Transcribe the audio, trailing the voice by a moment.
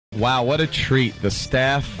wow, what a treat. The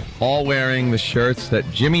staff all wearing the shirts that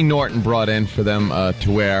Jimmy Norton brought in for them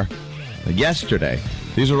to wear yesterday.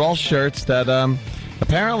 These are all shirts that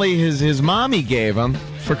apparently his mommy gave him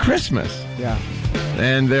for Christmas. Yeah.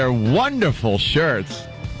 And they're wonderful shirts.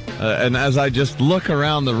 And as I just look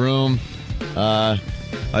around the room,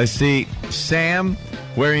 I see Sam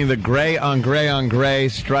wearing the gray on gray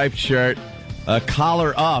striped shirt,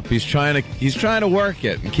 collar up. He's trying to work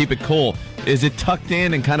it and keep it cool. Is it tucked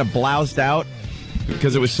in and kind of bloused out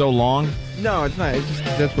because it was so long? No, it's not. It's just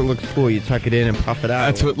that's what looks cool. You tuck it in and puff it out.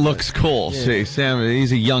 That's what looks cool. Yeah. See, Sam,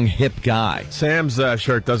 he's a young, hip guy. Sam's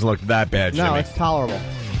shirt doesn't look that bad, Jimmy. No, it's tolerable.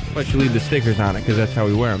 But you leave the stickers on it because that's how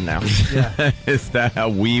we wear them now. Yeah. Is that how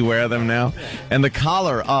we wear them now? And the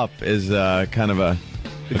collar up is kind of a...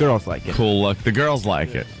 The girls like it. Cool look. The girls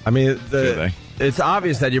like it. I mean, it's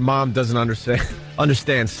obvious that your mom doesn't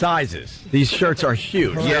understand sizes. These shirts are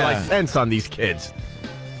huge. Yeah. They're like tents on these kids.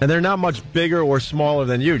 And they're not much bigger or smaller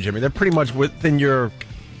than you, Jimmy. They're pretty much within your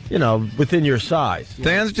size.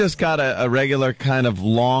 Dan's just got a regular kind of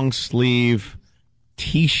long sleeve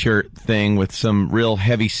T-shirt thing with some real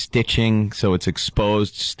heavy stitching, so it's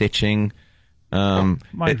exposed stitching.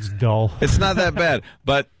 Mine's dull. It's not that bad,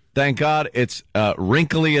 but thank God it's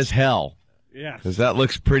wrinkly as hell. Yes. Because that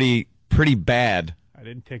looks pretty bad. I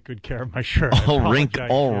didn't take good care of my shirt.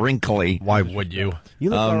 All wrinkly. Why would you? You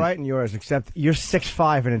look all right in yours, except you're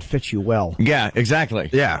 6'5" and it fits you well. Yeah, exactly.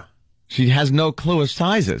 Yeah. She has no clue of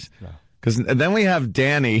sizes. Because then we have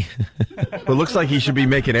Danny. It looks like he should be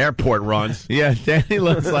making airport runs. Yeah, Danny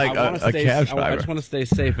looks like a cab driver. I just want to stay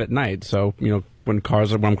safe at night, so, when I'm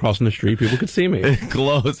crossing the street, people can see me. It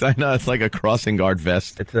glows. I know, it's like a crossing guard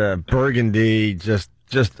vest. It's a burgundy, just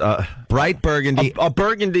bright burgundy. A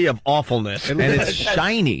burgundy of awfulness. And it's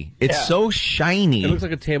shiny. It's so shiny. It looks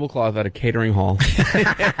like a tablecloth at a catering hall.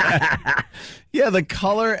 Yeah, the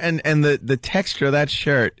color and the texture of that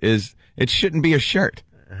shirt it shouldn't be a shirt.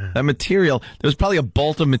 That material, there was probably a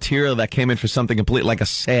bolt of material that came in for something complete, like a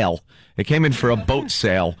sail. It came in for a boat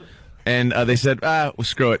sail. And they said, well,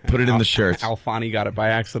 screw it, put it in the shirts. Alfani got it by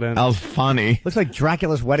accident. Alfani. Looks like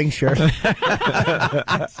Dracula's wedding shirt.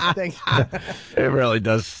 Stinks. It really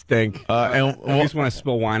does stink. At least when I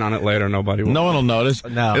spill wine on it later, nobody will. No one will notice.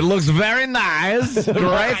 No. It looks very nice.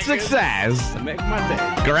 Great success. Make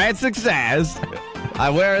my day. Great success. I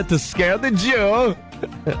wear it to scare the Jew.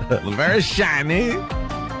 Very shiny.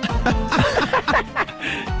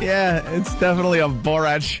 Yeah, it's definitely a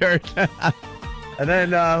Borat shirt. And then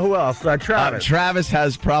who else? Travis. Travis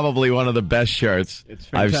has probably one of the best shirts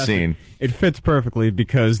I've seen. It fits perfectly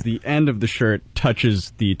because the end of the shirt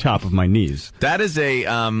touches the top of my knees. That is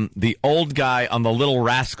the old guy on the Little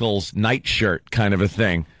Rascals nightshirt kind of a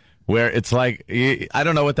thing, where it's like, I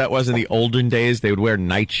don't know what that was in the olden days. They would wear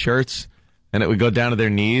nightshirts, and it would go down to their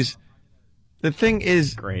knees. The thing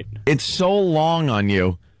is, great. It's so long on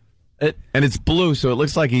you. And it's blue, so it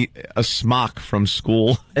looks like a smock from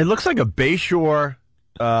school. It looks like a Bayshore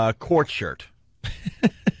court shirt.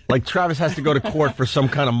 Like Travis has to go to court for some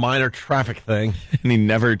kind of minor traffic thing. And he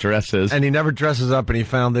never dresses. And he never dresses up, and he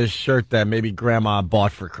found this shirt that maybe Grandma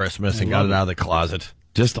bought for Christmas and got it out of the closet.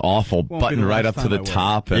 Just awful. Button right up to the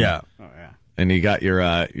top. And, yeah. Oh, yeah. And you got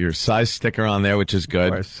your size sticker on there, which is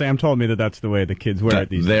good. Sam told me that's the way the kids wear it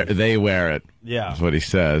these days. They wear it. Yeah. That's what he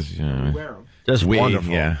says. Yeah. Wear them. Just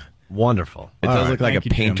wonderful. Yeah. Wonderful. It does look like a Thank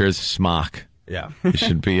you, Jim. painter's smock. Yeah. You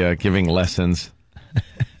should be giving lessons.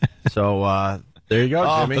 So, there you go,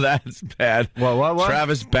 Oh, Jimmy. that's bad. What?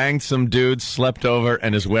 Travis banged some dude, slept over,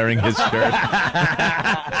 and is wearing his shirt.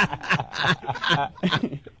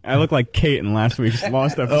 I look like Kate in last week's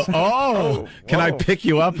Lost episode. Can I pick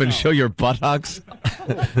you up and show your buttocks?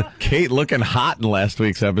 Kate looking hot in last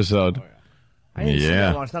week's episode. I didn't see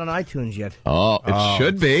that one. It's not on iTunes yet. Oh, it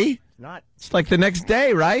should be. It's not. It's like the next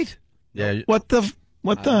day, right? Yeah. What the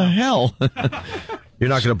hell? You're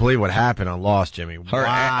not going to believe what happened on Lost, Jimmy. Her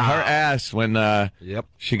ass when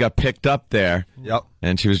she got picked up there. Yep.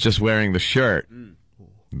 And she was just wearing the shirt.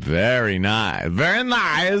 Very nice. Very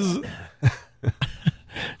nice.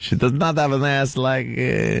 She does not have an ass like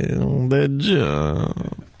the Jew.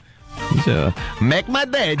 Make my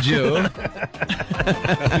day, Jew.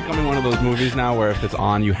 It's becoming one of those movies now where if it's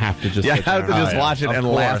on, you have to just Yeah, I sit have to there. just watch it and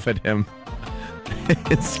laugh at him.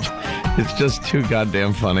 It's just too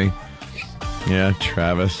goddamn funny. Yeah,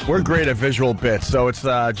 Travis. We're great at visual bits, so it's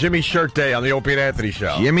Jimmy's Shirt Day on the Opie and Anthony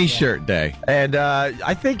Show. Jimmy Shirt Day. And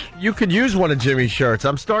I think you could use one of Jimmy's shirts.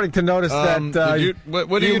 I'm starting to notice that...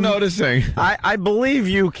 what are you noticing? I believe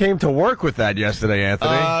you came to work with that yesterday,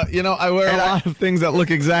 Anthony. I wear a lot of things that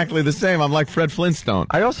look exactly the same. I'm like Fred Flintstone.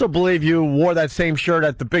 I also believe you wore that same shirt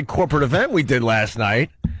at the big corporate event we did last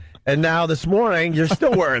night. And now this morning, you're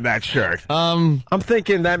still wearing that shirt. I'm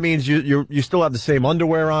thinking that means you still have the same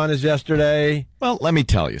underwear on as yesterday. Well, let me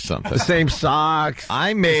tell you something. The same socks.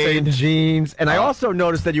 I the made same jeans. And I also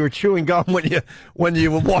noticed that you were chewing gum when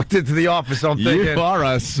you walked into the office. I'm thinking, you are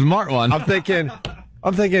a smart one. I'm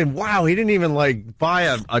thinking, wow, he didn't even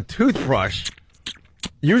buy a toothbrush.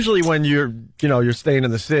 Usually when you're staying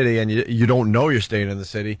in the city and you don't know you're staying in the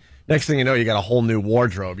city, next thing you know, you got a whole new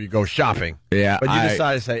wardrobe. You go shopping. Yeah, but you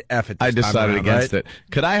decided to say F it. I decided against it.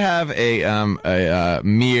 Could I have a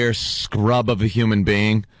mere scrub of a human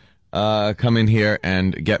being come in here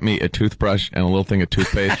and get me a toothbrush and a little thing of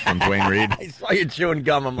toothpaste from Dwayne Reed? I saw you chewing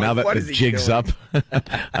gum. I'm like, now that what the is he jig's doing? up,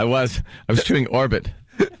 I was chewing Orbit.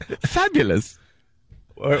 Fabulous.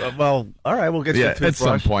 Well, all right, we'll get you a toothbrush. At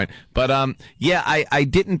some point. But, I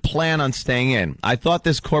didn't plan on staying in. I thought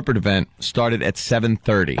this corporate event started at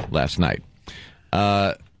 7:30 last night.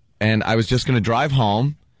 And I was just going to drive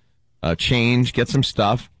home, change, get some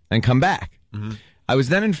stuff, and come back. Mm-hmm. I was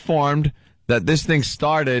then informed that this thing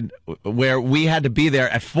started where we had to be there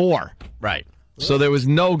at 4. Right. So there was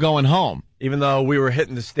no going home. Even though we were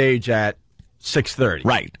hitting the stage at 6:30.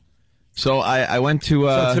 Right. So I went to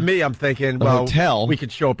so to me, I'm thinking, well, hotel. We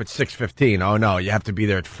could show up at 6:15. Oh no, you have to be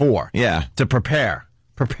there at 4. Yeah. To prepare.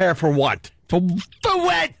 Prepare for what? For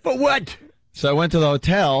what? For what? So I went to the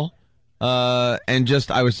hotel, and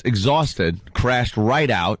I was exhausted, crashed right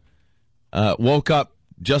out, woke up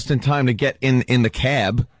just in time to get in the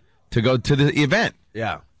cab to go to the event.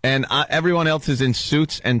 Yeah. And everyone else is in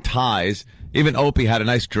suits and ties. Even Opie had a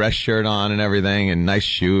nice dress shirt on and everything, and nice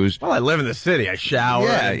shoes. Well, I live in the city. I shower.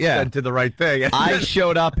 Yeah. Did the right thing. I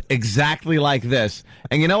showed up exactly like this.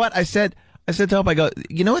 And you know what? I said to Hope, I go,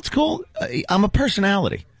 you know what's cool? I'm a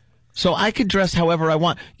personality. So I could dress however I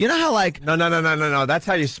want. You know how No. That's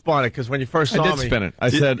how you spun it, because when you first saw me. I did spin it. I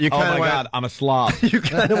said, oh my God, I'm a slob. You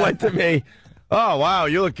kind of went to me, oh, wow,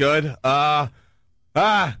 you look good.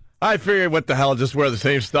 I figured what the hell, just wear the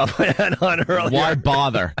same stuff I had on earlier. Why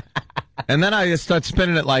bother? And then I just start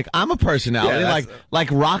spinning it like I'm a personality. Yeah, like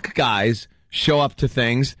rock guys show up to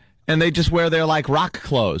things and they just wear their rock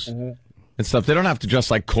clothes and stuff. They don't have to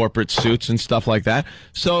dress like corporate suits and stuff like that.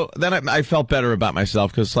 So then I felt better about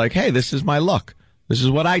myself because hey, this is my look. This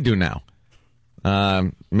is what I do now.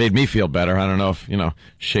 Made me feel better. I don't know if,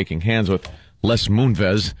 shaking hands with Les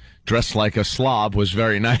Moonves dressed like a slob was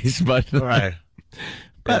very nice, but right.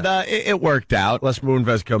 But it worked out. Les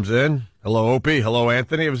Moonves comes in. Hello, Opie. Hello,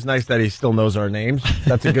 Anthony. It was nice that he still knows our names.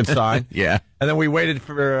 That's a good sign. Yeah. And then we waited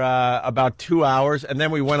for about 2 hours, and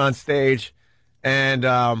then we went on stage. And,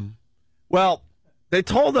 they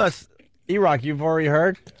told us, E-Rock, you've already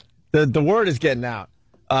heard? The word is getting out.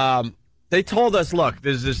 They told us, look,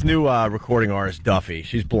 there's this new recording artist, Duffy.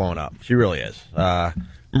 She's blown up. She really is.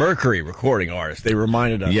 Mercury recording artist. They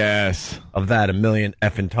reminded us of that a million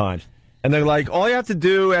effing times. And they're like, all you have to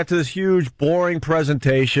do after this huge, boring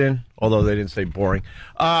presentation, although they didn't say boring.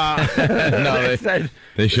 No,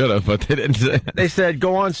 they should have, but they didn't say. They said,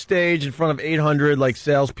 go on stage in front of 800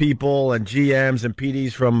 salespeople and GMs and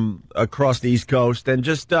PDs from across the East Coast and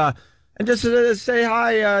just say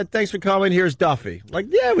hi. Thanks for coming. Here's Duffy.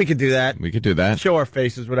 Yeah, we could do that. We could do that. Show our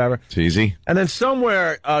faces, whatever. It's easy. And then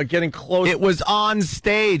somewhere getting close. It was on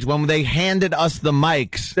stage when they handed us the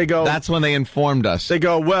mics. They go. That's when they informed us. They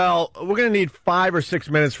go, well, we're going to need 5 or 6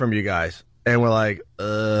 minutes from you guys. And we're like,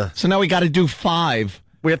 So now we got to do 5.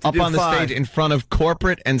 We have to up do on 5. The stage in front of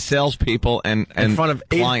corporate and salespeople and in front of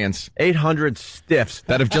clients. 800 stiffs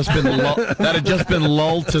that have just been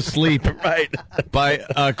lulled to sleep right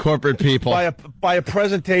by corporate people by a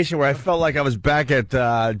presentation where I felt like I was back at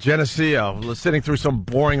Geneseo sitting through some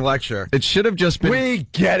boring lecture. It should have just been. We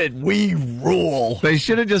get it. We rule. They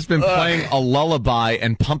should have just been playing a lullaby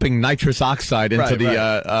and pumping nitrous oxide into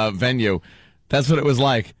the venue. That's what it was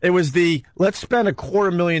like. It was let's spend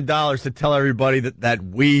 $250,000 to tell everybody that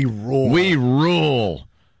we rule. We rule.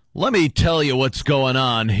 Let me tell you what's going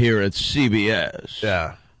on here at CBS.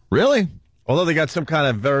 Yeah. Really? Although they got some kind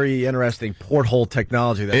of very interesting porthole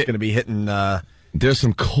technology that's going to be hitting. There's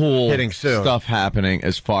some cool hitting soon. Stuff happening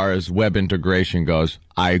as far as web integration goes.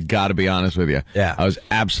 I got to be honest with you. Yeah. I was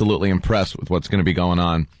absolutely impressed with what's going to be going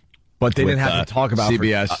on. But they didn't have to talk about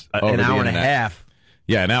CBS for an hour and a half.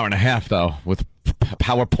 Yeah, an hour and a half, though, with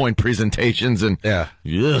PowerPoint presentations and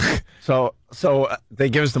ugh. So they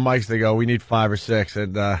give us the mics. They go, we need 5 or 6,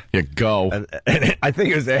 and you go. And I think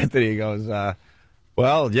it was Anthony. He goes,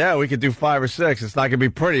 well, yeah, we could do 5 or 6. It's not going to be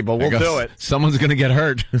pretty, but we'll do it. Someone's going to get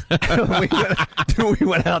hurt. we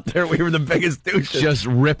went out there. We were the biggest douches. Just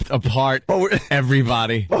ripped apart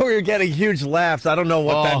everybody. But we were getting huge laughs. I don't know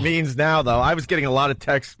what that means now, though. I was getting a lot of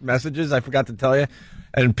text messages. I forgot to tell you.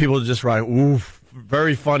 and people just write, "Oof,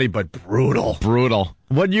 very funny, but brutal." Brutal.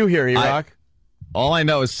 What'd you hear, E-Rock? All I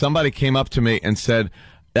know is somebody came up to me and said,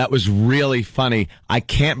 "That was really funny. I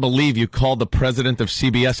can't believe you called the president of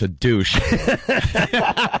CBS a douche."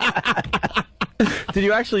 Did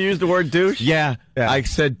you actually use the word douche? Yeah, I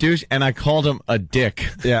said douche, and I called him a dick.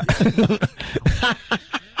 Yeah.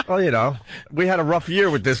 Well, you know, we had a rough year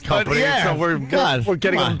with this company, so we're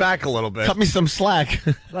getting them back a little bit. Cut me some slack.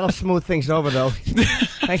 That'll smooth things over, though.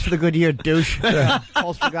 Thanks for the good year, douche.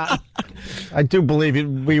 Almost forgotten. I do believe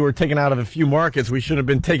we were taken out of a few markets we should have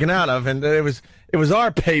been taken out of, and it was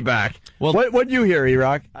our payback. Well, what'd you hear,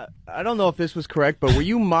 E-Rock? I don't know if this was correct, but were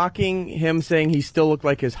you mocking him saying he still looked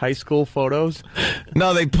like his high school photos?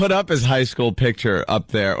 No, they put up his high school picture up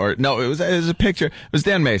there. Or no, it was a picture. It was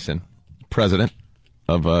Dan Mason, president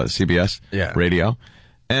of CBS Radio.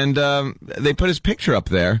 And they put his picture up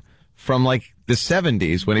there from like the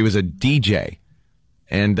 70s when he was a DJ.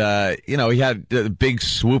 And, you know, he had a big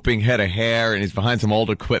swooping head of hair, and he's behind some old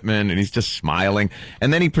equipment, and he's just smiling.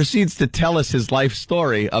 And then he proceeds to tell us his life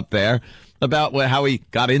story up there about how he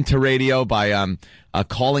got into radio by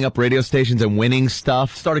calling up radio stations and winning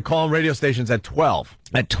stuff. Started calling radio stations at 12.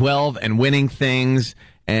 At 12 and winning things.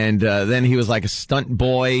 And then he was like a stunt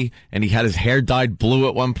boy, and he had his hair dyed blue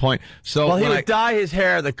at one point. So he would dye his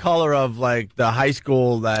hair the color of like the high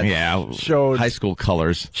school that showed high school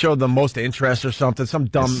colors, showed the most interest or something, some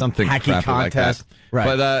dumb hacky contest. Like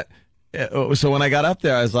that. Right. But so when I got up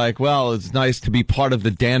there, I was like, well, it's nice to be part of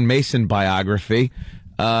the Dan Mason biography.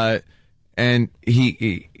 And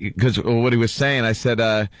because what he was saying, I said,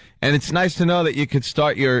 and it's nice to know that you could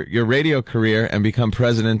start your radio career and become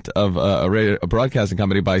president of a broadcasting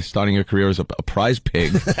company by starting your career as a prize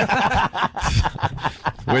pig.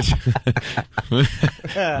 Which,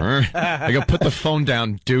 I go, put the phone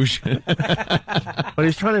down, douche. But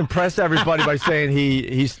he's trying to impress everybody by saying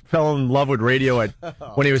he fell in love with radio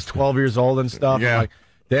when he was 12 years old and stuff. Yeah. Like,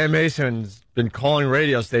 Dan Mason's been calling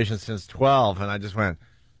radio stations since 12, and I just went,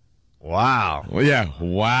 wow. Well, yeah,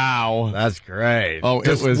 wow. That's great. Oh,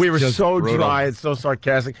 we were so brutal. dry and so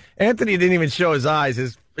sarcastic. Anthony didn't even show his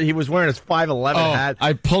eyes. He was wearing his 5'11" hat.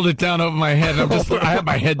 I pulled it down over my head. I had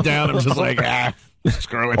my head down. I'm just like,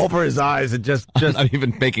 screw it. Over his eyes, and just I'm not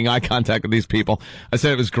even making eye contact with these people. I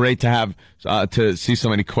said it was great to have to see so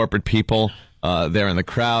many corporate people there in the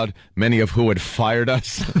crowd, many of who had fired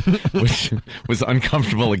us, which was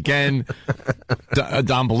uncomfortable again.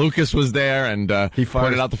 Don Belucas was there, and he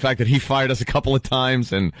pointed out the fact that he fired us a couple of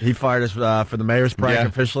times. And he fired us for the mayor's prank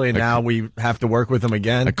officially, and now we have to work with him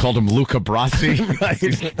again. I called him Luca Brasi.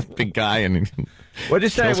 He's a big guy, and what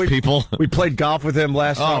did you say? We played golf with him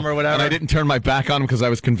last summer or whatever. And I didn't turn my back on him because I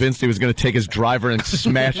was convinced he was going to take his driver and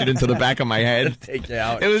smash it into the back of my head. Take you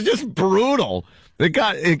out. It was just brutal. It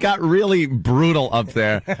got really brutal up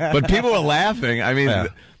there, but people were laughing. I mean,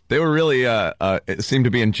 they were really seemed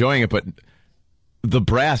to be enjoying it, but the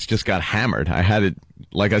brass just got hammered. I had it,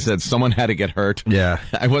 like I said, someone had to get hurt. Yeah,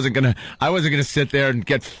 I wasn't gonna sit there and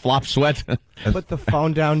get flop sweat. Put the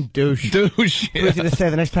phone down, douche. Douche. What was going to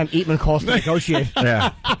say the next time Eatman calls to negotiate?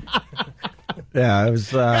 Yeah, yeah. It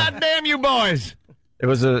was. God damn you boys! It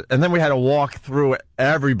was and then we had to walk through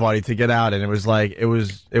everybody to get out, and it was like it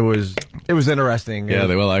was interesting. Yeah,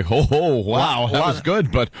 they were like, oh, wow, that was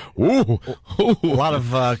good, but ooh. A lot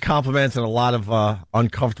of compliments and a lot of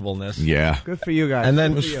uncomfortableness. Yeah, good for you guys. And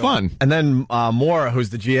then it was fun. And then Maura, who's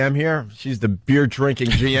the GM here, she's the beer drinking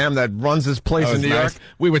GM that runs this place in New York.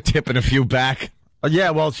 We were tipping a few back. Yeah,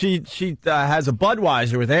 well, she has a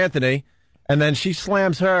Budweiser with Anthony, and then she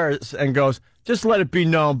slams hers and goes, just let it be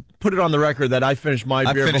known, put it on the record that I finished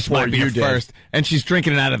my beer before you did. First. And she's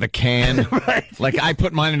drinking it out of the can. Right. Like, I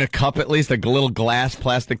put mine in a cup at least, a little glass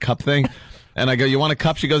plastic cup thing. And I go, you want a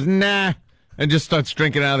cup? She goes, nah. And just starts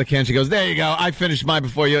drinking it out of the can. She goes, there you go. I finished mine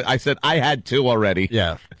before you. I said, I had two already.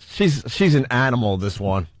 Yeah. She's an animal, this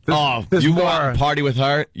one. You go out and party with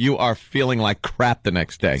her, you are feeling like crap the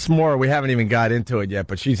next day. It's more, we haven't even got into it yet,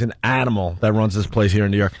 but she's an animal that runs this place here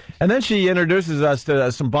in New York. And then she introduces us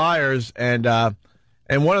to some buyers, and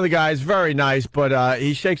one of the guys, very nice, but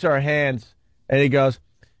he shakes our hands, and he goes,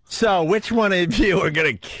 so which one of you are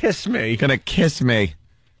going to kiss me? Going to kiss me.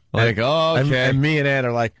 Like, oh, okay. And me and Ann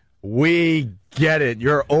are like, we get it.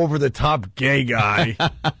 You're over-the-top gay guy.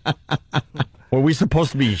 Were we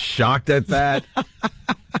supposed to be shocked at that?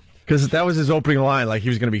 Because that was his opening line, like he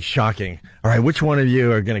was going to be shocking. All right, which one of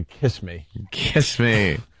you are going to kiss me? Kiss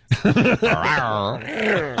me. But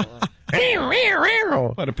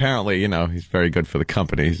apparently, he's very good for the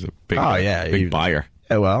company. He's a big, big buyer.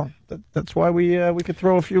 Yeah, well, that's why we could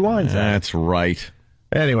throw a few lines at. That's right.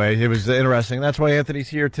 Anyway, it was interesting. That's why Anthony's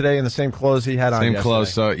here today in the same clothes he had on Same yesterday.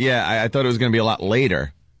 clothes. So, yeah, I thought it was going to be a lot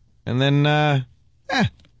later. And then,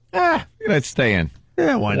 let's stay in.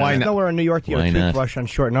 Yeah, why not? Why not? Nowhere in New York to get Why a not? toothbrush on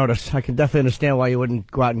short notice. I can definitely understand why you wouldn't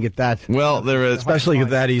go out and get that. Well, there is. Especially with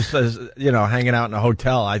that he says, hanging out in a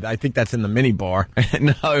hotel. I think that's in the mini bar.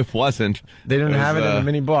 No, it wasn't. They didn't There's, have it in the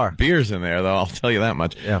mini bar. Beers in there, though, I'll tell you that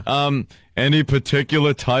much. Yeah. Any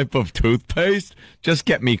particular type of toothpaste? Just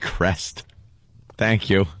get me Crest. Thank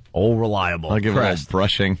you. Oh, reliable. I'll give it a Crest. little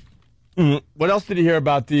brushing. What else did you hear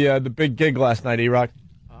about the big gig last night, E-Rock?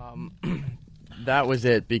 That was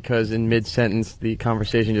it, because in mid-sentence, the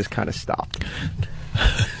conversation just kind of stopped.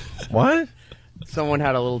 What? Someone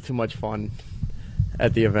had a little too much fun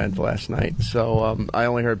at the event last night, so I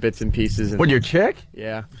only heard bits and pieces. And, What, your chick?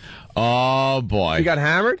 Yeah. Oh, boy. You got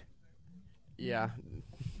hammered? Yeah.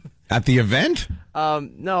 At the event?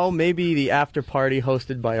 No, maybe the after party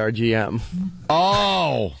hosted by our GM.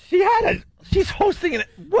 Oh. She's hosting it.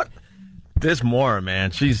 What? There's more, man.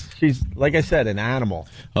 She's like I said, an animal.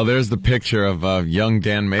 Oh, there's the picture of young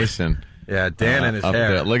Dan Mason. Yeah, Dan and his up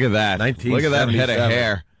hair. there. Look at that. Look at that head of 1977.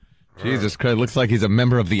 hair. Jesus Christ, looks like he's a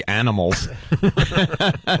member of the Animals.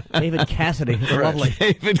 David Cassidy. Lovely.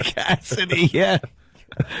 David Cassidy, yeah.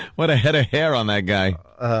 What a head of hair on that guy.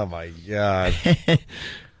 Oh, my God.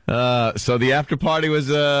 So the after party was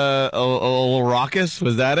a little raucous.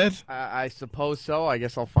 Was that it? I suppose so. I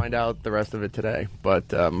guess I'll find out the rest of it today. But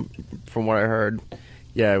from what I heard,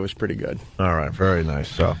 yeah, it was pretty good. All right, very nice.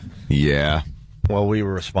 So, Yeah. well, we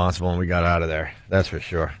were responsible and we got out of there. That's for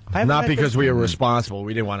sure. haven't Not met because this- we were responsible.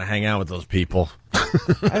 We didn't want to hang out with those people. I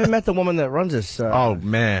haven't met the woman that runs this. Oh,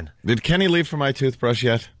 man. Did Kenny leave for my toothbrush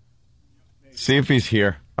yet? See if he's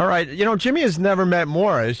here. All right, Jimmy has never met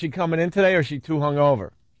Maura. Is she coming in today or is she too hungover?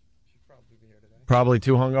 Probably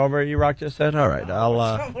too hungover, E-Rock just said? All right, I'll...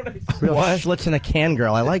 Real Schlitz in a can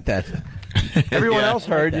girl. I like that. Everyone Yeah. else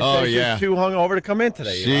heard you Oh, say yeah. she's too hungover to come in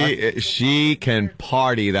today, E-Rock. She can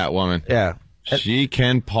party, that woman. Yeah. She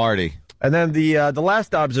can party. And then the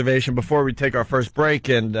last observation before we take our first break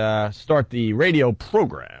and start the radio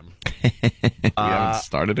program. You haven't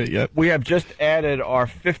started it yet? We have just added our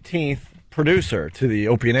 15th producer to the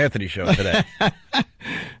Opie and Anthony show today.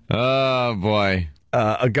 Oh, boy.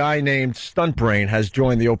 A guy named Stuntbrain has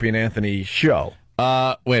joined the Opie and Anthony show.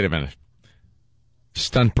 Wait a minute.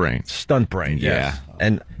 Stuntbrain. Stuntbrain, yes.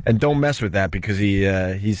 And don't mess with that because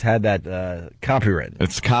he's had that copyrighted.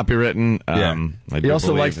 It's copywritten. I He do also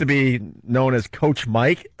believe likes to be known as Coach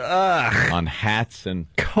Mike. Ugh. on hats and.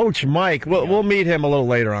 Coach Mike. We'll meet him a little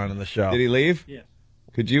later on in the show. Did he leave? Yeah.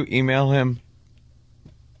 Could you email him?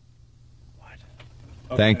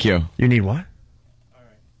 What? Thank you. You need what?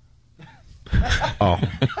 Oh.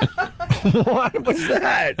 What was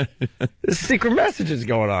that? There's secret messages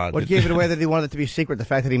going on. What gave it away that he wanted it to be secret? The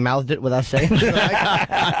fact that he mouthed it without saying it?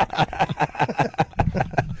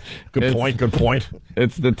 Good point.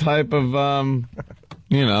 It's the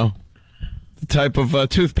type of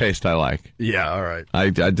toothpaste I like. Yeah, all right. I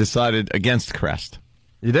decided against Crest.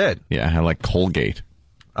 You did? Yeah, I like Colgate.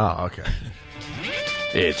 Oh, okay.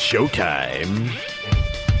 It's showtime.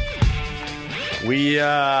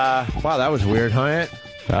 Wow, that was weird, huh?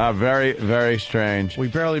 Very, very strange. We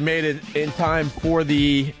barely made it in time for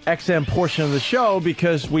the XM portion of the show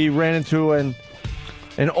because we ran into an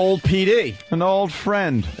old PD. An old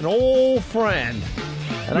friend. An old friend.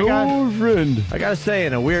 And I gotta say,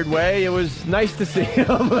 in a weird way, it was nice to see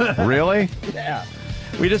him. Really? Yeah.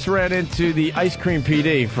 We just ran into the ice cream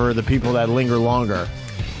PD for the people that linger longer.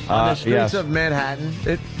 On the streets yes. of Manhattan,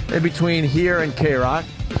 in between here and K-Rock.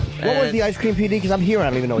 What was the ice cream PD? Because I'm here and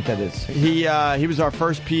I don't even know what that is. He was our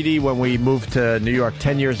first PD when we moved to New York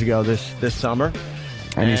 10 years ago this summer.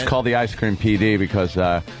 And he's called the Ice Cream PD because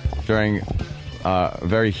during a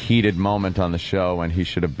very heated moment on the show when he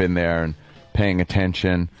should have been there and paying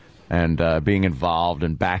attention and being involved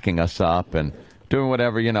and backing us up and doing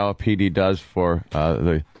whatever, a PD does for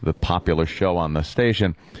the popular show on the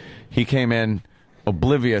station, he came in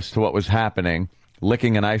oblivious to what was happening,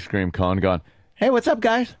 licking an ice cream cone, going, "Hey, what's up,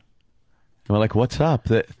 guys?" And we're like, "What's up?"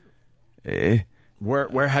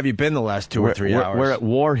 Where have you been the last 2 or 3 hours? We're at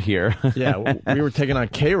war here. Yeah, we were taking on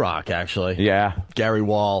K-Rock, actually. Yeah. Gary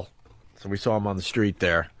Wall. So we saw him on the street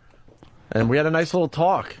there. And we had a nice little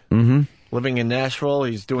talk. Mm-hmm. Living in Nashville,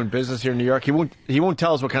 he's doing business here in New York. He won't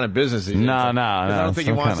tell us what kind of business he's in. No. I don't think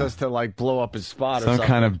he Some wants kind of- us to blow up his spot or Some something.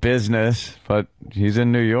 kind of business, but he's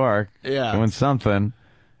in New York doing something.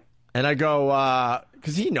 And I go,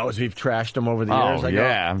 because he knows we've trashed him over the years. Oh,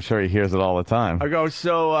 I'm sure he hears it all the time. I go,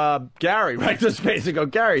 so, Gary, right to his face. I go,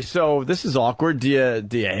 Gary, so this is awkward. Do you hate us?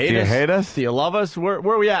 Do you hate us? Do you love us? Where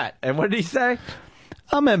are we at? And what did he say?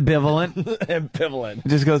 I'm ambivalent. Ambivalent. It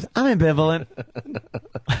just goes, I'm ambivalent.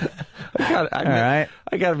 All right.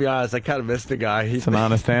 I got to be honest. I kind of missed the guy. It's an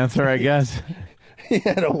honest answer, I guess. He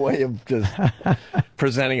had a way of just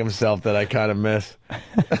presenting himself that I kind of miss.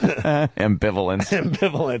 Ambivalence.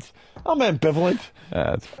 Ambivalence. I'm ambivalent.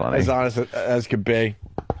 That's funny. As honest as could be.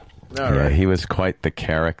 All Yeah, right. he was quite the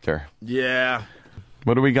character. Yeah.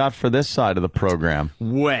 What do we got for this side of the program?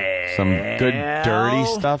 Well. Some good dirty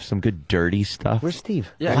stuff. Some good dirty stuff. Where's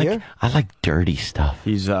Steve? Yeah, Right I here? like dirty stuff.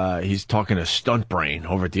 He's talking to Stuntbrain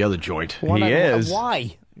over at the other joint. Why He not- is.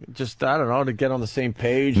 Why? Just, I don't know, to get on the same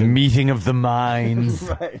page. And Meeting of the minds.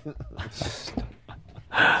 right.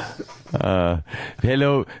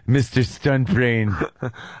 Hello, Mr. Stuntbrain.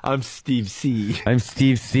 I'm Steve C. I'm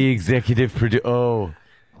Steve C., executive producer. Oh.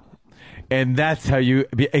 And that's how you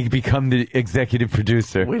become the executive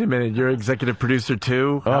producer. Wait a minute, you're executive producer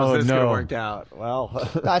too? How's Oh, this going no. to work out? Well,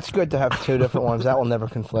 That's good to have two different ones. That will never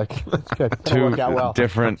conflict. That's good. That'll Two work out well.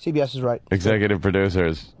 different CBS is right. executive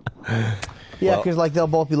producers. Yeah, because like they'll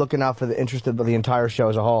both be looking out for the interest of the entire show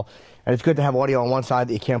as a whole, and it's good to have audio on one side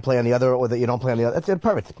that you can't play on the other, or that you don't play on the other. That's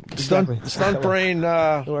perfect. Exactly.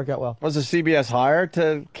 Stuntbrain It'll work out well. was a CBS hire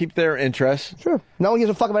to keep their interest. Sure. No one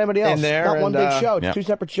gives a fuck about anybody else. In there, Not one and, big show. It's yeah. two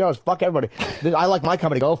separate shows. Fuck everybody. I like my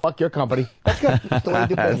company. Go fuck your company. That's good. That's the way you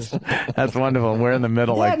do business. That's wonderful. We're in the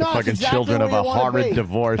middle Yeah, like no, the it's fucking exactly children of where a you wanna horrid be.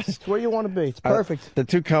 divorce. It's where you want to be. It's perfect. The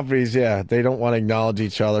two companies, yeah, they don't want to acknowledge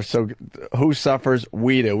each other. So who suffers?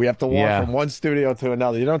 We do. We have to walk Yeah. from one studio to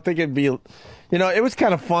another. You don't think it'd be, it was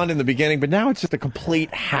kind of fun in the beginning, but now it's just a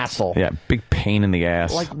complete hassle. Yeah, big pain in the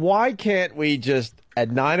ass. Like, why can't we just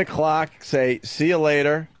at 9 o'clock say, see you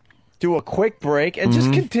later, do a quick break, and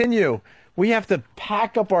just continue? We have to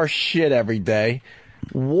pack up our shit every day,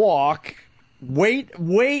 walk, wait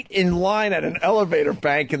in line at an elevator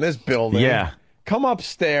bank in this building. Yeah. Come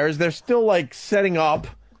upstairs. They're still, like, setting up.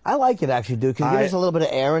 I like it actually, dude, because it gives us a little bit of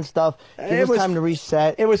air and stuff. Give It us was- time to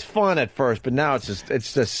reset. It was fun at first, but now it's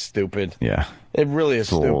just stupid. yeah. It really is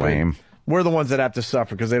stupid. lame. We're the ones that have to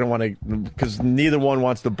suffer because they don't want to, because neither one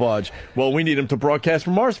wants to budge. Well, we need them to broadcast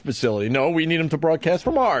from our facility. No, we need them to broadcast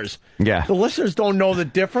from ours. Yeah. The listeners don't know the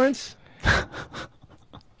difference.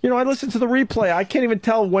 I listened to the replay. I can't even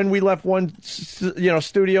tell when we left one,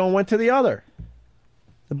 studio and went to the other.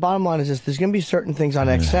 The bottom line is this: there's going to be certain things on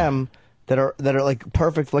XM that are like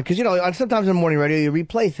perfect, like because sometimes in morning radio you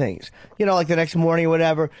replay things, like the next morning or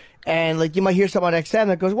whatever, and like you might hear something on XM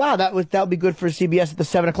that goes, wow, that would be good for CBS at the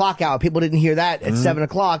 7 o'clock hour. People didn't hear that at 7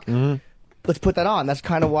 o'clock. Let's put that on. That's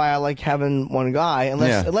kind of why I like having one guy,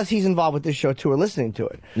 unless he's involved with this show too or listening to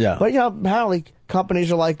it. Yeah. But apparently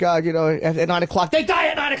companies are like, at 9 o'clock, they die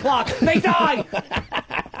at 9 o'clock. They die.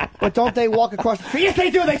 But don't they walk across the street? Yes, they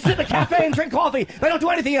do. They sit in the cafe and drink coffee. They don't do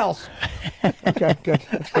anything else. Okay, good.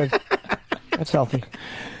 That's good. That's healthy.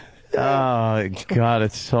 Oh, God,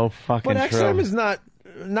 it's so fucking But true. XM is not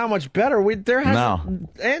much better. Ant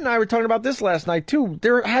and I were talking about this last night too.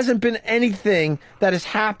 There hasn't been anything that has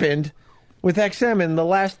happened with XM in the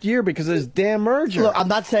last year because of this damn merger. Look, I'm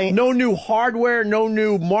not saying no new hardware, no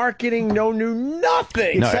new marketing, no new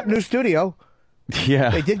nothing. except new studio. Yeah.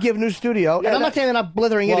 They did give new studio, and I'm not saying they're not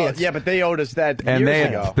blithering Well, idiots. yeah, but they owed us that And years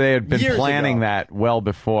ago. they had been Years planning ago. that well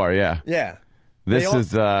before, yeah. Yeah. This They is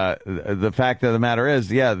the fact of the matter is,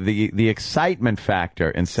 the excitement factor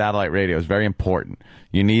in satellite radio is very important.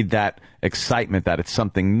 You need that excitement that it's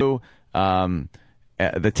something new.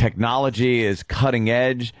 The technology is cutting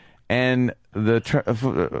edge, and the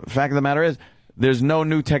fact of the matter is, there's no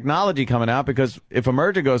new technology coming out because if a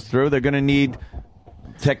merger goes through, they're going to need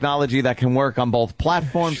technology that can work on both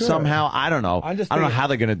platforms somehow. I don't know. I don't know how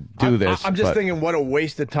they're going to do this. I'm just but- thinking, what a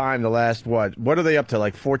waste of time. The last what are they up to?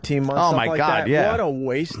 Like 14 months? Oh, something my like God, that? yeah. What a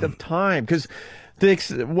waste of time. Because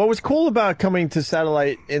what was cool about coming to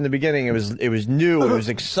satellite in the beginning, it was new, it was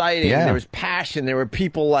exciting, Yeah. there was passion, there were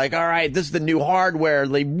people like, all right, this is the new hardware.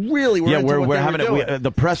 They really were. Yeah, into what we're they having were it. doing.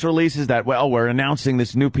 The press releases that we're announcing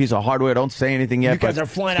this new piece of hardware. Don't say anything yet. You guys but are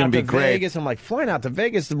flying it's gonna out be to great. Vegas. I'm like, flying out to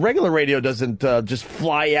Vegas? The regular radio doesn't just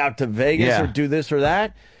fly out to Vegas Yeah. or do this or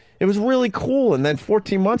that. It was really cool. And then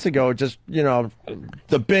 14 months ago, just, the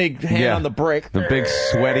big hand on the brake. The big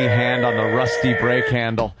sweaty hand on the rusty brake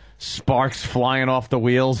handle. Sparks flying off the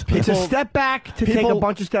wheels. It's a step back to take a people-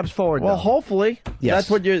 bunch of steps forward. Well, though. hopefully. Yes.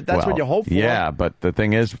 That's what you hope for. Yeah, but the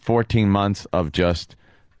thing is, 14 months of just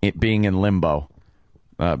it being in limbo,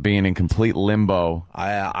 being in complete limbo.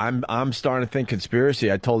 I'm starting to think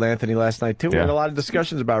conspiracy. I told Anthony last night too. We Yeah. had a lot of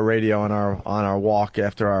discussions about radio on our walk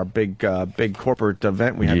after our big corporate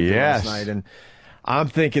event we had to do Yes. last night, and I'm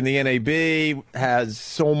thinking the NAB has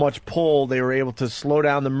so much pull, they were able to slow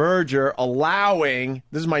down the merger, allowing,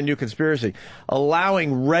 this is my new conspiracy,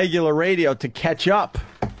 allowing regular radio to catch up.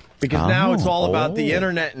 Because now it's all about the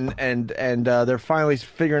internet, and they're finally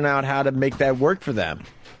figuring out how to make that work for them.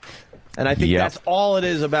 And I think that's all it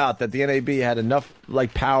is about, that the NAB had enough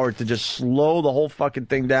power to just slow the whole fucking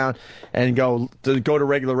thing down and go to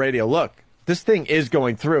regular radio. Look, this thing is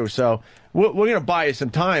going through, so we're going to buy you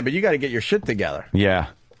some time, but you got to get your shit together. Yeah.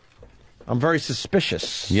 I'm very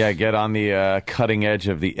suspicious. Yeah, get on the cutting edge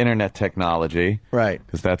of the internet technology. Right.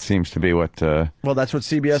 Because that seems to be what... well, that's what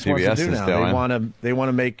CBS wants to do now. Doing. They want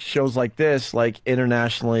to make shows like this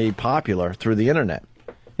internationally popular through the internet.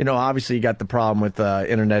 You know, obviously you got the problem with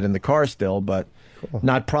internet in the car still, but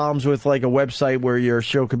not problems with a website where your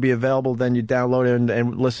show could be available, then you download it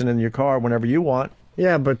and listen in your car whenever you want.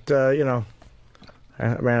 Yeah, but, you know...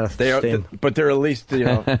 I ran out of steam. But they're at least,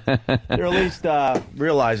 realizing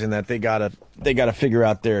that they gotta figure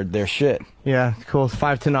out their shit. Yeah, cool. It's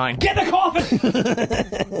 5 to 9. Get in the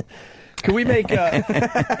coffin. Can we make?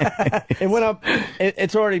 It went up.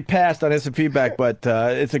 It's already passed on instant feedback, but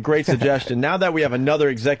it's a great suggestion. Now that we have another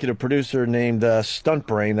executive producer named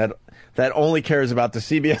Stuntbrain that only cares about the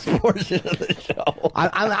CBS portion of the show,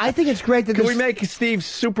 I think it's great that. Can we make Steve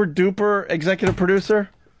super duper executive producer?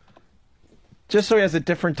 Just so he has a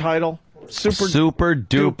different title. Super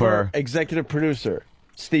duper executive producer,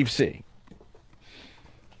 Steve C.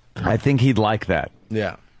 I think he'd like that.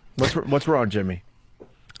 Yeah. What's wrong, Jimmy?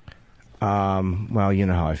 Well, you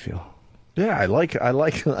know how I feel. Yeah, I like when you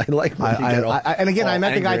get all, and again, I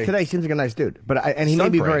met angry. the guy today. Seems like a nice dude, but and he may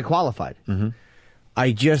be very qualified. Mm-hmm.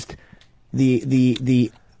 I just the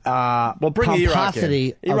well, bring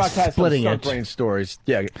pomposity the Iraq of splitting has some Stuntbrain stories.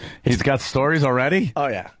 Yeah, he's got stories already. Oh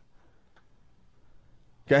yeah.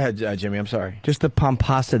 Go ahead, Jimmy. I'm sorry. Just the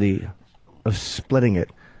pomposity of splitting it,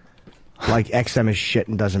 like XM is shit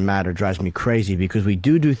and doesn't matter, drives me crazy because we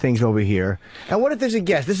do things over here. And what if there's a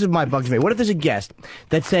guest? This is my bug to me. What if there's a guest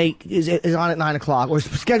that say is on at 9 o'clock or is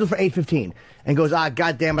scheduled for 8:15 and goes,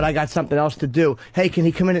 God damn it, I got something else to do. Hey, can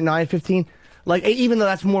he come in at 9:15? Like, even though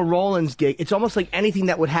that's more Roland's gig, it's almost like anything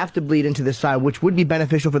that would have to bleed into this side, which would be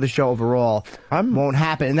beneficial for the show overall, won't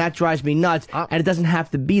happen. And that drives me nuts. And it doesn't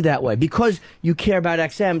have to be that way. Because you care about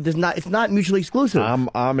XM, it's not mutually exclusive.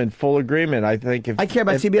 I'm in full agreement. I think I care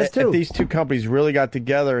about CBS too. If these two companies really got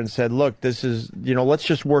together and said, look, this is, let's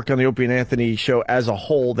just work on the Opie and Anthony show as a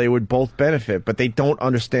whole, they would both benefit. But they don't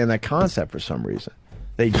understand that concept for some reason.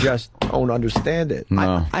 They just don't understand it.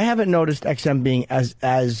 No. I haven't noticed XM being as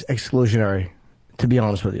exclusionary, to be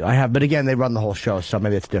honest with you. I have, but again, they run the whole show, so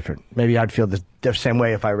maybe it's different. Maybe I'd feel the same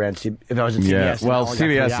way if I ran if I was at CBS. Yeah, well,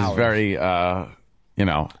 CBS is very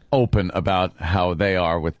open about how they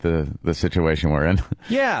are with the situation we're in.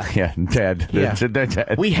 Yeah. Yeah, dead. Yeah. They're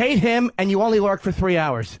dead. We hate him, and you only work for 3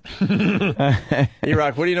 hours.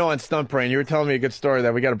 E-Rock, what do you know on Stuntbrain? You were telling me a good story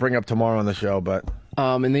that we got to bring up tomorrow on the show, but...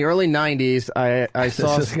 in the early 90s, I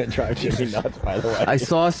saw... This is going to drive Jimmy nuts, by the way. I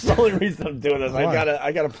saw... The only reason I'm doing this,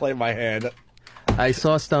 I gotta play my hand. I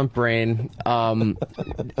saw Stuntbrain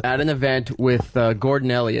at an event with Gordon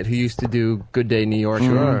Elliott, who used to do Good Day New York.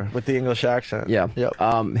 Sure, with the English accent. Yeah. Yep.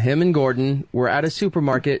 Him and Gordon were at a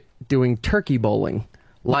supermarket doing turkey bowling,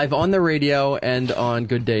 live on the radio and on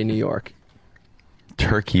Good Day New York.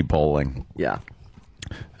 Turkey bowling. Yeah.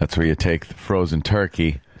 That's where you take the frozen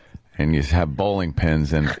turkey and you have bowling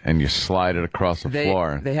pins and you slide it across the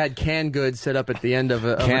floor. They had canned goods set up at the end of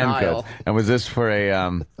an Canned aisle. goods. And was this for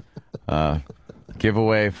a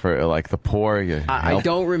giveaway for the poor? I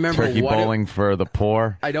don't remember turkey what bowling for the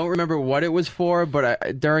poor. I don't remember what it was for,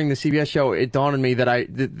 but during the CBS show, it dawned on me that I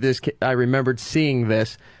remembered seeing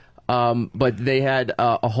this. But they had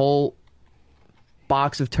a whole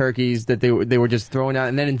box of turkeys that they were just throwing out,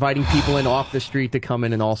 and then inviting people in off the street to come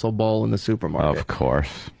in and also bowl in the supermarket. Of course.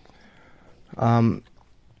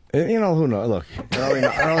 Who knows? Look, early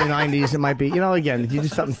 90s, it might be. Again, if you do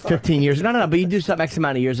something 15 years, no, but you do something X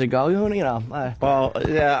amount of years ago. Well,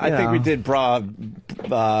 yeah, I think we did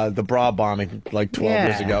the bra bombing 12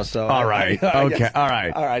 years ago. So all right, okay, all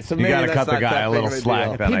right. So you got to maybe cut the that's not guy that a little big of a slack.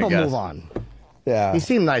 deal. Then People I guess. move on. Yeah, he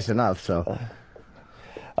seemed nice enough. So,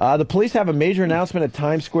 the police have a major announcement at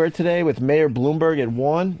Times Square today with Mayor Bloomberg at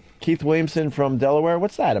 1. Keith Williamson from Delaware.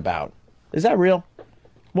 What's that about? Is that real?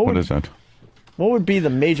 What is that? What would be the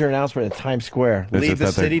major announcement at Times Square? Leave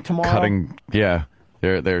the city tomorrow? Yeah,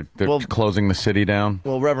 they're closing the city down.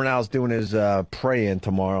 Well, Reverend Al's doing his pray-in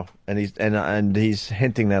tomorrow, and he's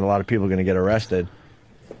hinting that a lot of people are going to get arrested.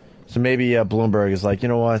 So maybe Bloomberg is like, you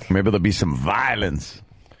know what? Maybe there'll be some violence.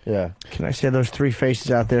 Yeah. Can I say those three faces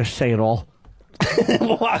out there say it all?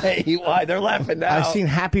 Why? Why? They're laughing now. I've seen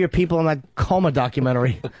happier people in that coma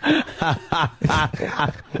documentary. Don't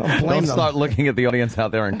blame Don't them. start looking at the audience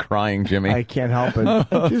out there and crying, Jimmy. I can't help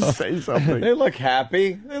it. Just say something. They look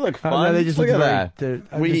happy. They look fun. No, they just look look at very,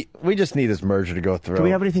 that. We just need this merger to go through. Do we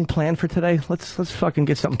have anything planned for today? Let's fucking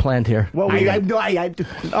get something planned here. Well, we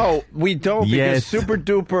we don't. Yes. Because super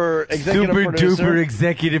duper executive Super producer duper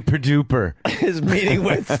executive producer. is meeting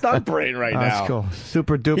with Stuntbrain right now. That's cool.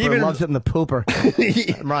 Super duper Even- loves it in the pooper.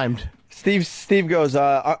 Rhymed. Steve goes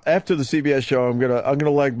after the CBS show. I'm gonna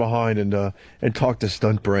lag behind and talk to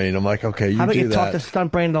Stuntbrain. I'm like, okay, you How about do you that. talk to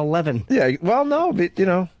Stuntbrain at 11? Yeah, well, no, but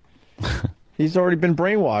he's already been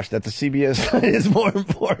brainwashed that the CBS is more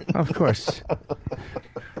important. Of course.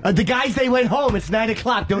 The guys, they went home. It's 9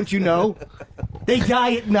 o'clock, don't you know? They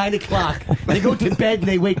die at 9 o'clock. They go to bed and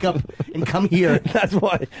they wake up and come here. That's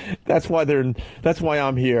why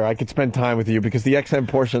I'm here. I could spend time with you because the XM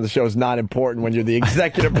portion of the show is not important when you're the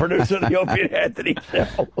executive producer of the Opie and Anthony show.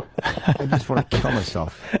 I just want to kill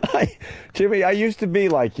myself. Jimmy, I used to be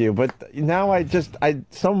like you, but now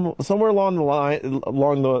somewhere along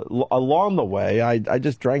the way, I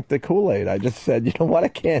just drank the Kool-Aid. I just said, you know what,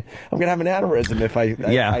 I'm gonna have an aneurysm if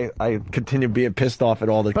I continue being pissed off at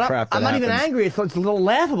all the But crap. I'm not even angry. It's a little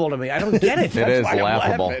laughable to me. I don't get it. It is why I'm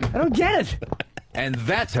laughable. laughing. I don't get it. And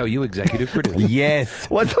that's how you executive produce. Yes.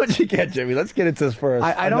 What don't you get, Jimmy? Let's get into this first.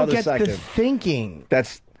 I don't Another get second. the thinking. I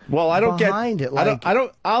don't behind get it, like-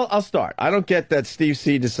 I'll start. I don't get that Steve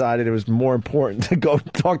C decided it was more important to go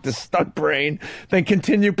talk to Stuntbrain than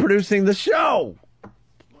continue producing the show.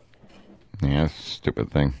 Yeah, stupid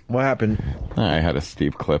thing. What happened? I had a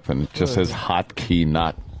Steve clip and it just says hotkey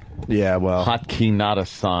not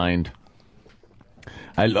assigned.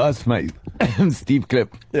 I lost my Steve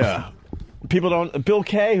clip. Yeah. People don't. Bill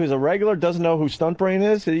Kay, who's a regular, doesn't know who Stuntbrain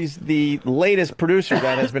is. He's the latest producer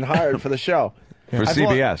that has been hired for the show. For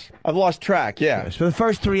CBS. I've lost track, yeah. For the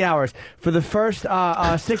first 3 hours, for the first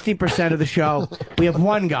 60% of the show, we have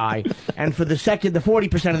one guy, and for the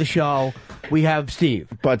 40% of the show, we have Steve.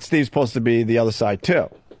 But Steve's supposed to be the other side, too.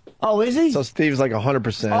 Oh, is he? So Steve's like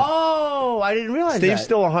 100%. Oh, I didn't realize Steve's that.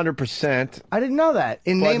 still 100%. I didn't know that.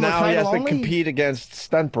 In But name or now he has title to only? compete against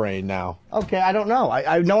Stuntbrain now. Okay, I don't know.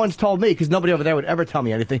 No one's told me because nobody over there would ever tell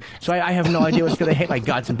me anything. So I have no idea what's going to hit my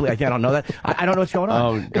guts and bleed. I don't know that. I don't know what's going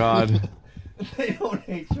on. Oh, God. They don't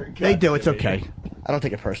hate your guts. They do. It's okay. I don't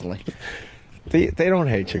take it personally. They don't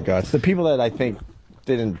hate your guts. The people that I think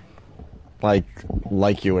didn't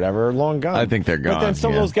like you, whatever, are long gone. I think they're But then gone,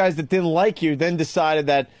 some of yeah. those guys that didn't like you then decided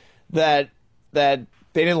that they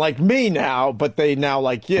didn't like me now, but they now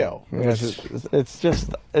like you. It's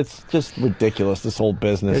just ridiculous. This whole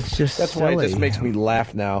business. It's just that's why it silly. just makes me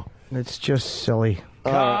laugh now. It's just silly.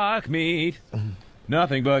 Cock meat.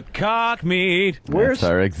 Nothing but cock meat. That's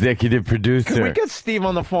our executive producer. Can we get Steve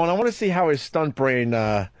on the phone? I want to see how his Stuntbrain.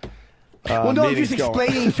 Well, no, I'm meeting's just going.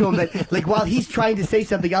 explaining to him that, like, while he's trying to say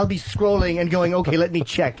something, I'll be scrolling and going, okay, let me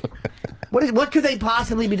check. What could they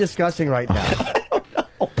possibly be discussing right now?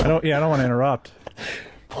 I don't want to interrupt.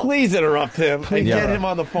 Please interrupt him and Yeah. get him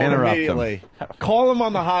on the phone Interrupt immediately. Call him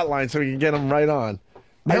on the hotline so we can get him right on.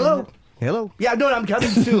 Hello? Hello? Yeah, no, I'm coming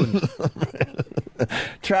soon.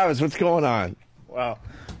 Travis, what's going on? Well,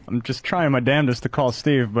 I'm just trying my damnedest to call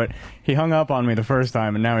Steve, but he hung up on me the first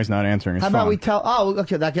time, and now he's not answering his How phone. about we tell... Oh,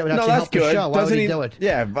 okay, that would No, actually that's help the good. show. Why Doesn't would he do it?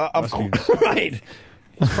 Yeah, of course. Right.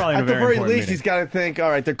 He's probably in At a the very important least, meeting. he's got to think, all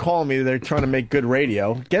right, they're calling me. They're trying to make good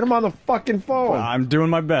radio. Get him on the fucking phone. I'm doing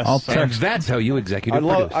my best. And that's how you executive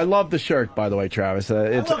produce. I love the shirt, by the way, Travis.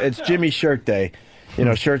 It's Jimmy's shirt day. You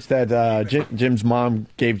know, shirts that Jim's mom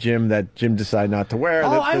gave Jim that Jim decided not to wear.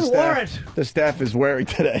 Oh, I wore it. The staff is wearing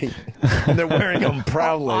today, and they're wearing them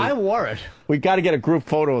proudly. I wore it. We got to get a group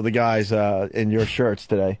photo of the guys in your shirts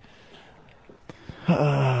today. We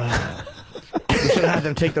should have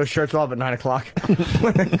them take those shirts off at 9 o'clock.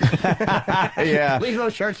 Yeah. Leave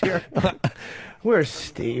those shirts here. Where's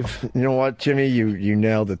Steve? You know what, Jimmy? You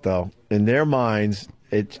nailed it, though. In their minds,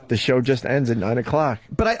 the show just ends at 9 o'clock.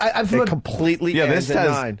 But I've It completely ends at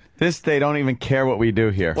 9. They don't even care what we do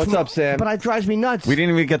here. What's up, Sam? But it drives me nuts. We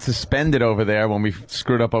didn't even get suspended over there when we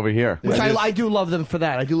screwed up over here. Which I do love them for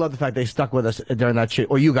that. I do love the fact they stuck with us during that shit.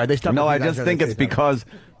 Or you guys, they stuck No, with I you guys just during think that it's shit. because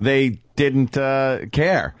they didn't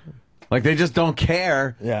care. Like, they just don't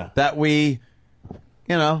care that we,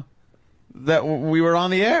 that we were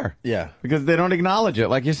on the air. Yeah. Because they don't acknowledge it.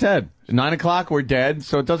 Like you said, 9 o'clock, we're dead,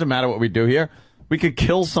 so it doesn't matter what we do here. We could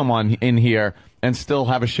kill someone in here and still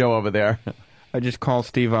have a show over there. I just called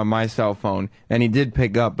Steve on my cell phone, and he did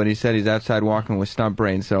pick up, but he said he's outside walking with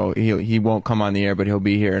Stuntbrain, so he won't come on the air, but he'll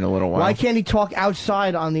be here in a little while. Why can't he talk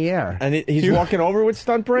outside on the air? And he's walking over with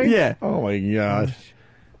Stuntbrain? Yeah. Oh, my gosh.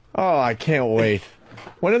 Oh, I can't wait.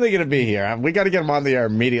 When are they going to be here? We got to get him on the air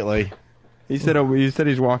immediately. He said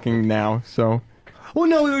he's walking now, so... Well,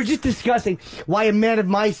 no, we were just discussing why a man of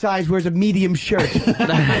my size wears a medium shirt.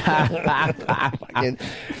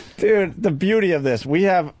 Dude, the beauty of this, we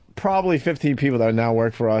have probably 15 people that now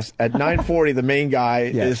work for us. At 9:40, the main guy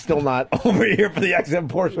is still not over here for the XM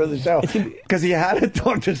portion of the show because he had to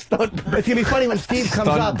talk to Stuntbrain. It's going to be funny when Steve comes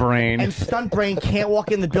Stuntbrain. up and Stuntbrain can't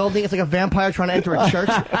walk in the building. It's like a vampire trying to enter a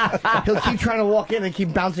church. He'll keep trying to walk in and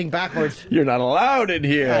keep bouncing backwards. You're not allowed in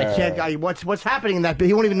here. I can't. What's happening in that?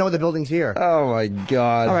 He won't even know the building's here. Oh, my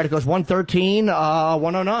God. All right, it goes 113,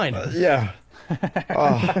 109. Yeah.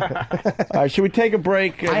 All right, should we take a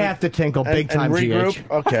break? I have to tinkle big time, regroup. GH.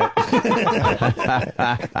 Okay.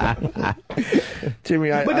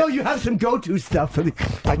 Jimmy, but no, you have some go-to stuff for the.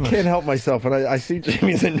 I can't help myself, and I see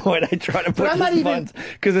Jimmy's annoyed. I try to put I'm not even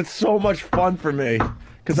because it's so much fun for me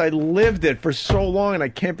because I lived it for so long, and I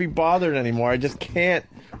can't be bothered anymore. I just can't.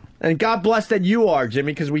 And God bless that you are,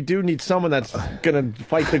 Jimmy, because we do need someone that's going to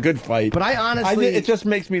fight the good fight. But I honestly... it just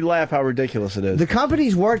makes me laugh how ridiculous it is. The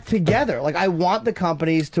companies work together. Like, I want the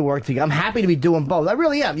companies to work together. I'm happy to be doing both. I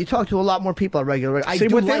really am. You talk to a lot more people at regular... See,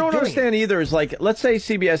 what they don't understand either is, like, let's say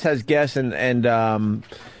CBS has guests and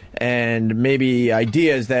maybe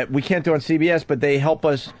ideas that we can't do on CBS, but they help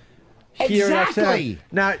us... Exactly.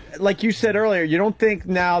 Now, like you said earlier, you don't think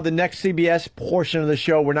now the next CBS portion of the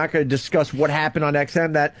show we're not going to discuss what happened on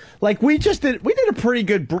XM? That like we did a pretty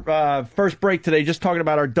good first break today, just talking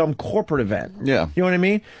about our dumb corporate event. Yeah, you know what I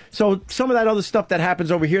mean. So some of that other stuff that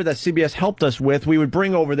happens over here that CBS helped us with, we would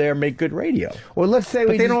bring over there, and make good radio. Well, let's say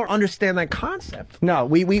they don't understand that concept. No,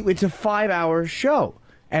 it's a 5-hour show.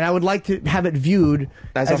 And I would like to have it viewed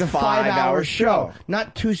as a 5-hour show,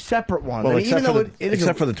 not two separate ones. Well, I mean,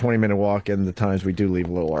 except for the 20-minute walk and the times we do leave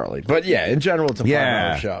a little early. But yeah, in general, it's a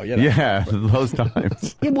 5-hour show. You know? Yeah, those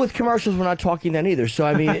times. Yeah, but with commercials, we're not talking then either. So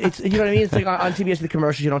I mean, it's you know what I mean. It's like on CBS the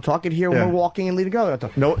commercials, you don't talk it here when we're walking and leaving go.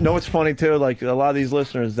 No, it's funny too. Like a lot of these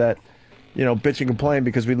listeners that bitch and complain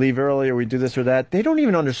because we leave early or we do this or that. They don't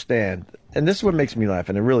even understand, and this is what makes me laugh,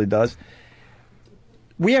 and it really does.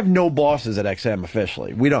 We have no bosses at XM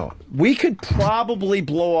officially. We don't. We could probably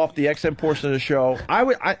blow off the XM portion of the show.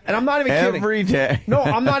 And I'm not even kidding. Every day. No,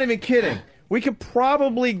 I'm not even kidding. We could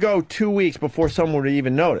probably go 2 weeks before someone would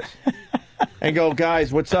even notice. And go,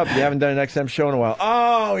 guys, what's up? You haven't done an XM show in a while.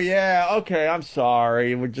 Oh, yeah, okay, I'm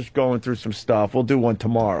sorry. We're just going through some stuff. We'll do one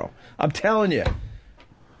tomorrow. I'm telling you,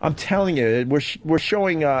 we're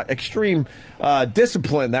showing extreme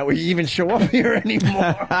discipline that we even show up here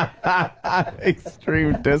anymore.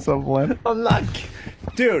 Extreme discipline. I'm not,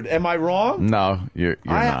 dude. Am I wrong? No, you're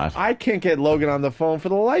not. I can't get Logan on the phone for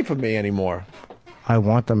the life of me anymore. I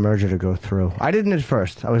want the merger to go through. I didn't at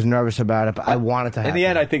first. I was nervous about it, but I want it to happen. In the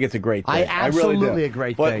end, I think it's a great thing. Absolutely I really do. A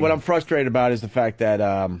great but thing. What I'm frustrated about is the fact that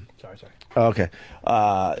sorry. Okay.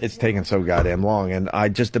 It's taken so goddamn long, and I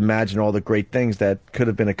just imagine all the great things that could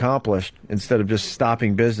have been accomplished instead of just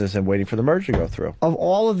stopping business and waiting for the merger to go through. Of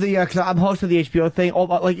all of the, because I'm host of the HBO thing,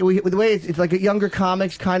 the way it's like a younger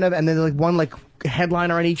comics kind of, and then like one like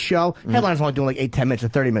headliner on each show. Headliner's only doing like 8-10 minutes, a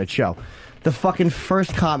 30-minute show. The fucking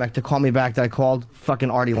first comic to call me back that I called, fucking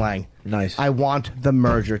Artie Lang. Nice. I want the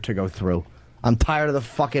merger to go through. I'm tired of the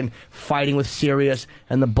fucking fighting with Sirius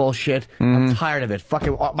and the bullshit. I'm tired of it.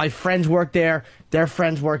 Fucking, my friends work there. Their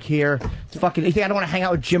friends work here. Fucking, you think I don't want to hang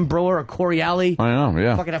out with Jim Brewer or Corey Alley? I know,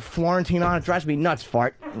 yeah. Fucking have Florentine on. It drives me nuts,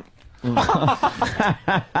 fart.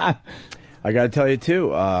 I got to tell you, too,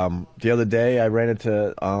 the other day I ran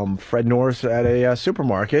into Fred Norris at a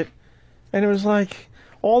supermarket, and it was like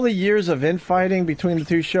all the years of infighting between the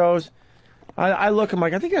two shows. I look, I'm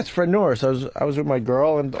like, I think that's Fred Norris. I was with my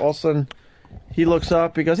girl, and all of a sudden he looks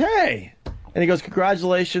up, he goes, hey! And he goes,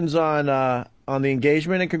 congratulations on the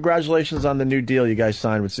engagement, and congratulations on the new deal you guys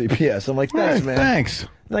signed with CBS. I'm like, thanks, man. Thanks.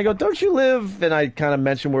 And I go, don't you live? And I kind of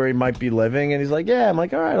mentioned where he might be living, and he's like, yeah. I'm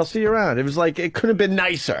like, all right, I'll see you around. It was like, it couldn't have been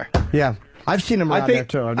nicer. Yeah. I've seen him around there,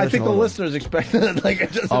 too. I think the listeners expected like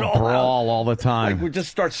just an brawl all the time. Like we just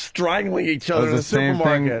start strangling each other in the same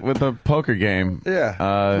supermarket. Thing with the poker game.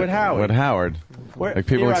 Yeah, with Howard. Like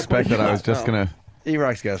people expect that I was just gonna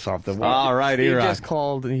E-Rock's got something. All right, He E-Rock. just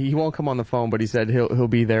called. He won't come on the phone, but he said he'll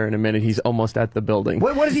be there in a minute. He's almost at the building.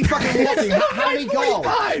 What is he fucking walking? How did he go?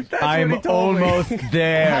 I'm almost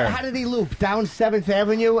there. How did he loop? Down 7th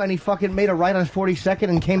Avenue and he fucking made a right on 42nd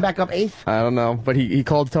and came back up 8th? I don't know, but he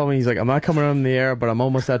called to tell me, he's like, I'm not coming on the air, but I'm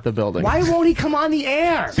almost at the building. Why won't he come on the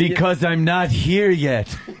air? Because I'm not here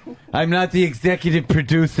yet. I'm not the executive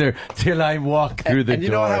producer till I walk through the And you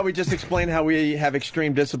door. know how we just explained how we have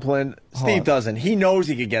extreme discipline? Steve doesn't. He knows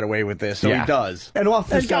he could get away with this, so Yeah. he does. And off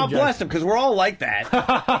the And God subject. bless him, because we're all like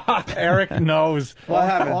that. Eric knows. What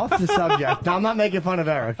happened? Off the subject. Now, I'm not making fun of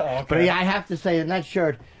Eric, but yeah, I have to say, in that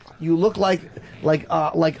shirt, you look like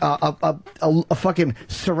a fucking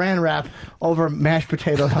saran wrap over mashed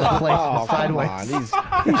potatoes on a plate sideways.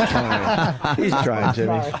 He's trying. He's trying,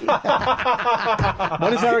 Jimmy. What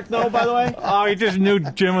does Eric know, by the way? Oh, he just knew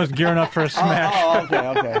Jim was gearing up for a smash.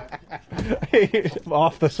 Okay.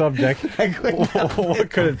 Off the subject. What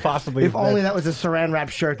could it possibly If have only been? that was a saran wrap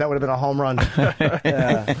shirt, that would have been a home run.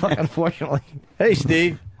 Unfortunately. Hey,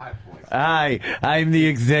 Steve. Hi, I'm the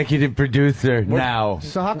executive producer now.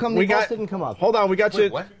 So how come you both didn't come up? Hold on, we got you.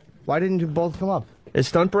 What? Why didn't you both come up?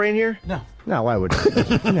 Is Stuntbrain here? No, why would you?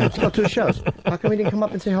 Let's go to the shows. How come you didn't come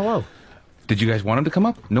up and say hello? Did you guys want him to come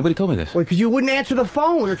up? Nobody told me this. Well, because you wouldn't answer the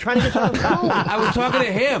phone. We were trying to get you on the phone. I was talking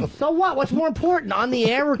to him. So what? What's more important? On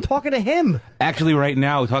the air, we're talking to him. Actually, right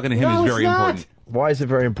now, talking to him No, is it's very not. important. Why is it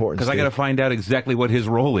very important? Because I got to find out exactly what his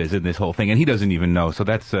role is in this whole thing, and he doesn't even know. So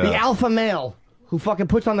that's The alpha male who fucking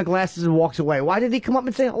puts on the glasses and walks away. Why did he come up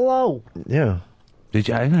and say hello? Yeah. Did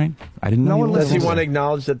you? I didn't know. No one you Does he listens. want to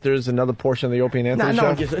acknowledge that there's another portion of the Opie and Anthony No, show?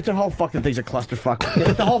 one gives, it's a whole fucking thing's a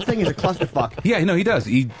clusterfuck. The whole thing is a clusterfuck. Yeah, no, he does.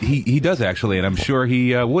 He does actually, and I'm sure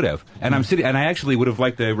he would have. And I'm sitting, and I actually would have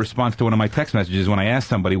liked a response to one of my text messages when I asked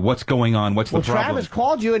somebody, "What's going on? What's Well, the problem?" Travis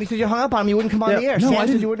called you and he said you hung up on him. You wouldn't come on the air. No, Sam I said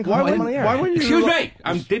didn't. you wouldn't come on the air. Why wouldn't you? Excuse me,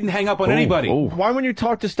 I didn't hang up on anybody. Why wouldn't you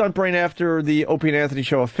talk to Stuntbrain after the Opie and Anthony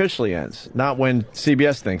show officially ends, not when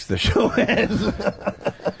CBS thinks the show ends?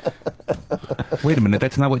 Wait a minute,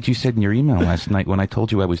 that's not what you said in your email last night when I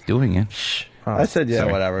told you I was doing it. I said, yeah,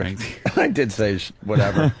 Sorry. whatever. Thanks. I did say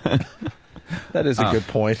whatever. That is a good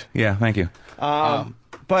point. Yeah, thank you.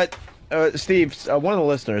 But Steve, one of the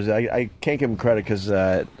listeners, I can't give him credit because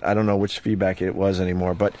I don't know which feedback it was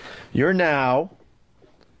anymore, but you're now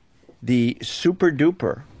the super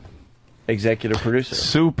duper executive producer.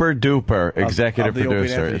 Super duper executive of the Opie and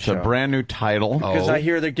producer. Anthony It's a show. brand new title. Because I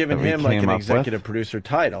hear they're giving that we him like came an up with. executive producer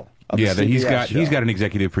title. of the Yeah, that he's CBS got show. an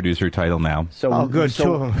executive producer title now. So, Oh, good, So,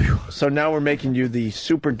 two of them. so now we're making you the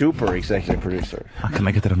super duper executive producer. Can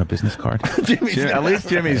I get that on a business card? At least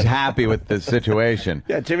Jimmy's happy with the situation.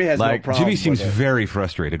 Yeah, Jimmy has Like, no problem. Jimmy seems with it. very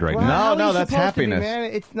frustrated right Well, now. how No, are you that's supposed to be, happiness. man?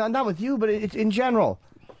 It's not with you, but it's in general.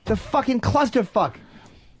 The fucking clusterfuck.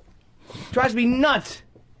 Drives me nuts.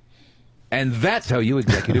 And that's how you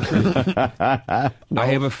executive produce. I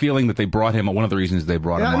have a feeling that they brought him. One of the reasons they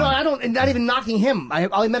brought him No, on. I don't. Not even knocking him. I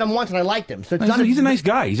only met him once and I liked him. So it's not. He's a nice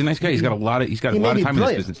guy. He's a nice guy. He's got a lot of. He's got a He may lot of be time in this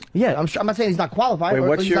brilliant. business. Yeah, I'm not saying he's not qualified. Wait, or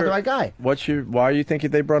what's he's your not the right guy. Why are you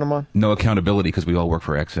thinking they brought him on? No accountability because we all work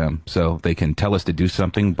for XM, so they can tell us to do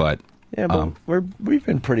something, but Yeah, but we've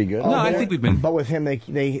been pretty good. no, I think we've been But with him, they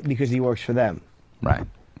because he works for them. right.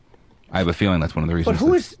 I have a feeling that's one of the reasons. But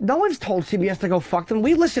who is? No one's told CBS to go fuck them.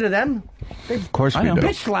 We listen to them. Of course we know. do.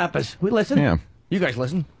 Bitch slap us. We listen. Yeah. You guys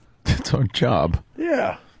listen. It's our job.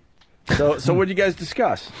 Yeah. So what did you guys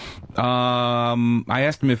discuss? I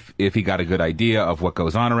asked him if he got a good idea of what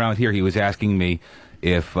goes on around here. He was asking me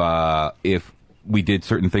if we did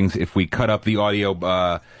certain things, if we cut up the audio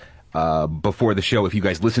before the show, if you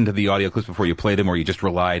guys listened to the audio clips before you played them, or you just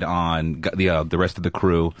relied on the rest of the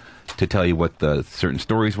crew to tell you what the certain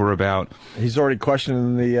stories were about. He's already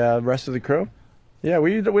questioning the rest of the crew. Yeah,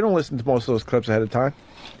 we don't listen to most of those clips ahead of time.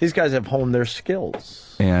 These guys have honed their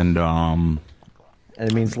skills, And and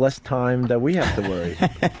it means less time that we have to worry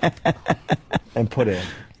and put in.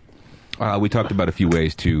 we talked about a few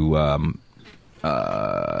ways to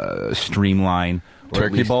streamline or at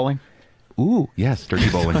Turkey least- bowling? Ooh, yes, turkey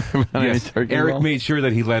bowling. Any Yes. turkey Eric bowl? made sure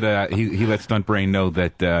that he let he let Stuntbrain know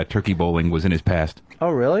that turkey bowling was in his past. Oh,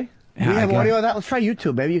 really? We have audio of that. Let's try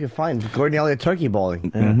YouTube. Maybe you can find Gordon Elliott turkey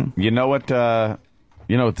bowling. You know what the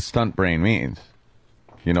stunt brain means?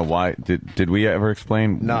 You know why? Did we ever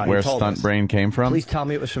explain No, he where told stunt us. brain came from? Please tell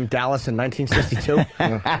me it was from Dallas in 1962.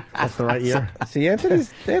 That's the right year. See,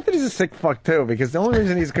 Anthony's a sick fuck too, because the only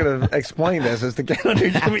reason he's going to explain this is to get under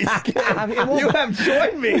Jimmy's skin. You have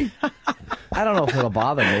joined me. I don't know if it'll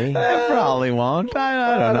bother me. Probably won't. I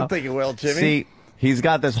don't know. don't think it will, Jimmy. See, he's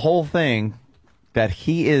got this whole thing that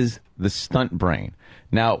he is the stunt brain.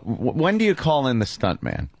 Now, when do you call in the stunt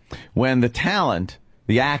man? when the talent,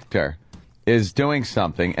 the actor, is doing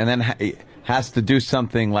something and then has to do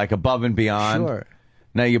something like above and beyond. Sure.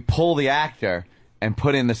 Now you pull the actor and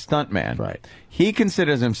put in the stuntman. Right. He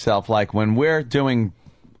considers himself like when we're doing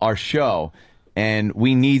our show and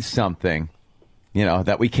we need something, you know,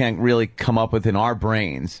 that we can't really come up with in our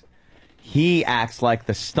brains. He acts like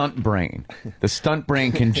the stunt brain. The stunt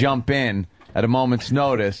brain can jump in at a moment's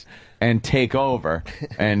notice and take over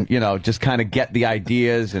and, you know, just kind of get the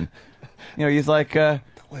ideas. And, you know, he's like,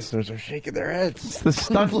 Listeners are shaking their heads. it's the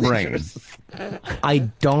stunt brain. I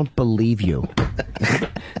don't believe you.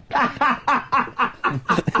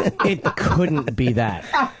 It couldn't be that.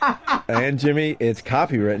 And Jimmy, it's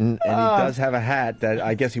copywritten, and he does have a hat that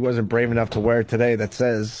I guess he wasn't brave enough to wear today that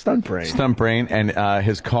says Stuntbrain. Stuntbrain, and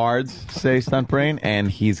his cards say Stuntbrain, and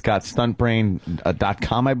he's got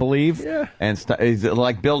stuntbrain.com, I believe. Yeah. And he's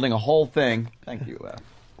like building a whole thing. Thank you.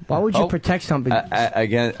 Why would you protect something?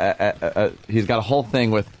 He's got a whole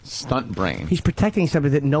thing with Stuntbrain. He's protecting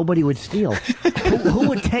something that nobody would steal. who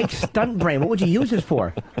would take Stuntbrain? What would you use it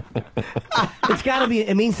for? It's got to be.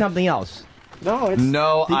 It means something else. No, it's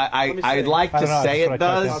No, I'd like to say it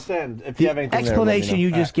does. If you have anything Explanation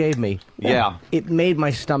you just gave me. Yeah. It made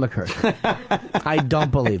my stomach hurt. I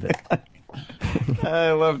don't believe it.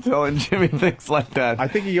 I love telling Jimmy things like that. I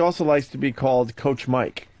think he also likes to be called Coach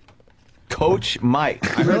Mike. Coach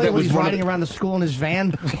Mike. Really? When he's riding around the school in his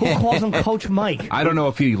van? Who calls him Coach Mike? I don't know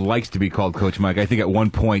if he likes to be called Coach Mike. I think at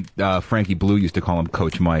one point Frankie Blue used to call him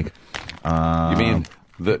Coach Mike. You mean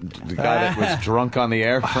the guy that was drunk on the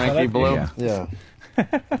air, Frankie Blue? Yeah. Yeah.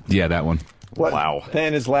 Yeah, that one. What? Wow.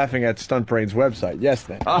 Dan is laughing at Stuntbrain's website. Yes,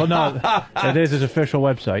 Dan. Well, no, it is his official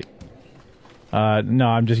website. No,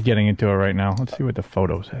 I'm just getting into it right now. Let's see what the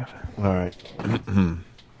photos have. All right.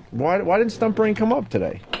 Why didn't Stuntbrain come up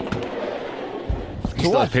today? He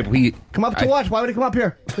still has paper. Come up to what? Why would he come up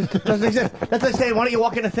here? Doesn't exist. That's like saying, why don't you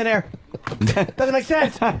walk into thin air? Doesn't make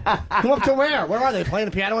sense. Come up to where? Where are they? Playing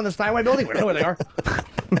the piano in the Steinway building? We know where they are.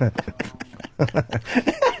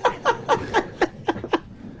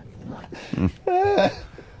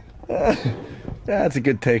 That's a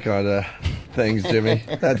good take on things, Jimmy.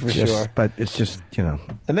 That's for sure. But it's just, you know.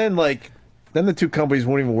 And then, then the two companies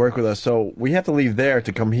won't even work with us, so we have to leave there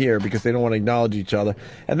to come here because they don't want to acknowledge each other.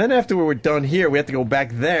 And then after we're done here, we have to go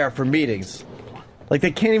back there for meetings. Like,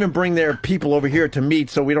 they can't even bring their people over here to meet,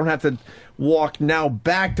 so we don't have to walk now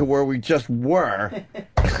back to where we just were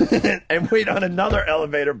and wait on another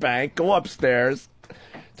elevator bank, go upstairs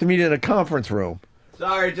to meet in a conference room.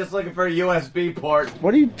 Sorry, just looking for a USB port.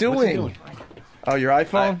 What are you doing? Oh, your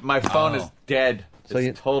iPhone? My phone is dead. So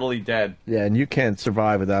It's totally dead. Yeah, and you can't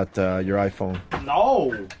survive without your iPhone.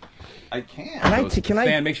 No, I can't. Can I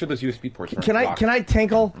Stan, make sure those USB ports are can I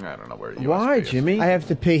tinkle? I don't know where USB Why, is. Jimmy? I have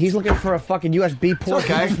to pee. He's looking for a fucking USB port.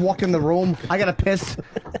 okay. He just walked in the room. I gotta piss.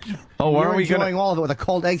 Oh, why You're are we enjoying going? all of it with a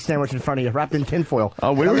cold egg sandwich in front of you, wrapped in tinfoil.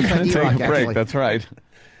 Oh, we That were looks going like to take E-Rock, a break. actually. That's right.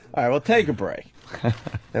 All right, we'll take a break.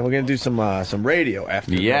 And we're going to do some radio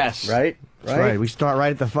after. Yes. Right? That's right. We start right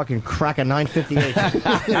at the fucking crack of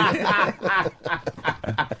 9:58.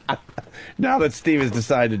 Now that Steve has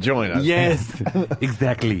decided to join us. Yes,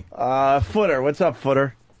 exactly. Footer. What's up,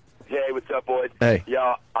 Footer? Hey, what's up, boys? Hey.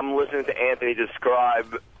 Yeah, I'm listening to Anthony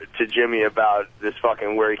describe to Jimmy about this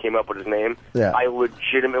fucking where he came up with his name. Yeah. I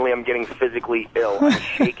legitimately am getting physically ill. I'm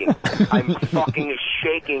shaking. I'm fucking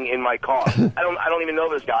shaking in my car. I don't even know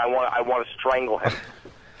this guy. I want to strangle him.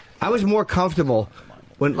 I was more comfortable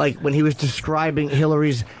when he was describing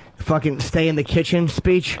Hillary's fucking stay in the kitchen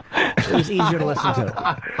speech. It was easier to listen to.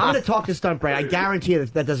 I'm going to talk to Stuntbrain. I guarantee you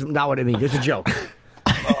that doesn't not what it means. It's a joke.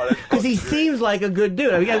 Because he seems like a good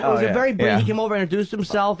dude. I mean, it was a very brief. Yeah. He came over and introduced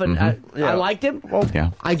himself, and I liked him.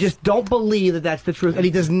 Yeah. I just don't believe that that's the truth. And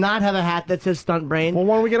he does not have a hat that says Stuntbrain. Well,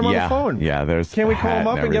 why don't we get him on the phone? Yeah, there's. Can't we call him hat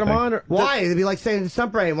up and get him everything. on? Or, Why? It'd be like saying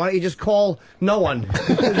Stuntbrain. Why don't you just call no one?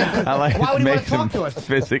 I like Why would he want makes to talk him to us?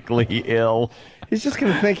 physically ill. He's just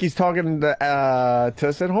going to think he's talking to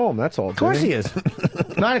us at home. That's all. Of course he is.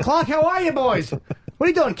 9 o'clock. How are you, boys? What are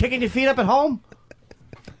you doing? Kicking your feet up at home?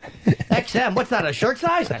 XM. What's that? A shirt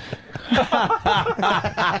size?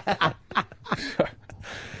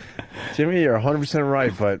 Jimmy, you're 100%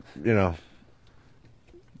 right, but, you know.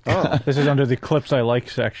 Oh, this is under the clips I like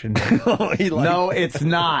section. No, it's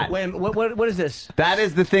not. Wait, what is this? That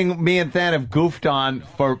is the thing me and Than have goofed on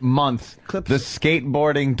for months. Clips. The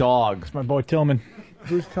skateboarding dog. My boy Tillman.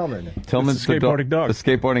 Who's Tillman? Tillman's the skateboarding dog. The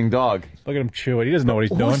skateboarding dog. Look at him chew it. He doesn't know what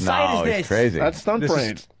he's doing. Whose side No, is he's this? crazy. That's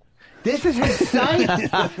Stuntbrain. This is his site,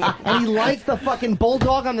 and he likes the fucking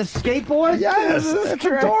bulldog on the skateboard. Yes, it's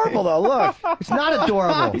adorable though. Look, It's not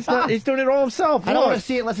adorable. he's doing it all himself. I don't want Look. to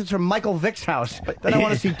see it unless it's from Michael Vick's house. Then I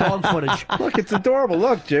want to see dog footage. Look, it's adorable.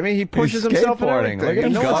 Look, Jimmy, he pushes He's himself and skateboarding. everything. Look at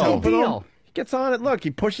him No one's go. helping him. Deal. He gets on it. Look,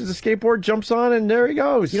 he pushes the skateboard, jumps on, and there he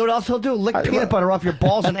goes. You know what else he'll do? Lick peanut butter off your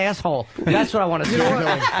balls and asshole. That's what I want to see him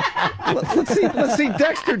doing. Let's see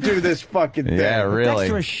Dexter do this fucking thing. Yeah, really.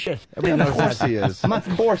 Dexter is shit. Of course he is. I'm not-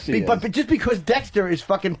 Of course he is. But just because Dexter is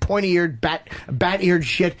fucking pointy-eared, bat-eared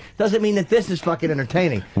shit doesn't mean that this is fucking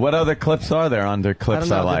entertaining. What other clips are there under I clips don't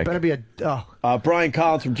know. I There like? better be a Brian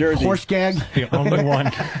Collins from Jersey. horse gag. The only one.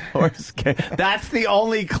 Horse ca- That's the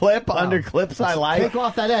only clip under clips I like. Take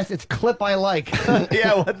off that S. It's clip I like.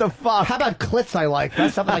 Yeah, what the fuck? How about clits I like?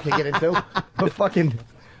 That's something I can get into. But fucking...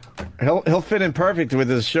 He'll fit in perfect with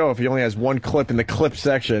his show if he only has one clip in the clip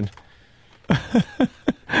section.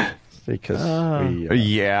 Because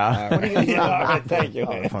Yeah. What are you gonna do? all right, thank you.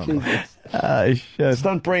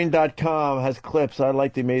 Stuntbrain.com has clips. I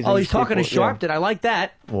like the amazing. Oh, he's talking to skateboard- Sharpton. I like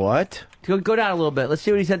that. Yeah. What? Go down a little bit. Let's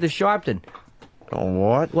see what he said to Sharpton.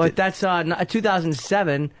 What? Well, that's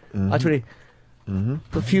 2007. That's what he.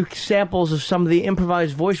 A few samples of some of the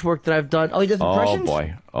improvised voice work that I've done. Oh, he does Oh impressions?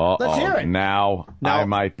 boy. Let's hear it. Now I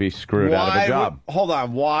might be screwed out of a job. Hold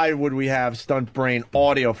on. Why would we have Stuntbrain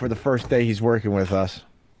audio for the first day he's working with us?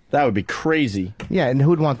 That would be crazy. Yeah, and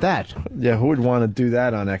who'd want that? Yeah, who would want to do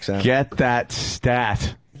that on XM? Get that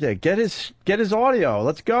stat. Yeah, get his audio.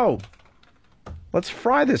 Let's go. Let's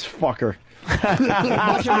fry this fucker.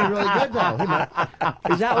 Must be really good,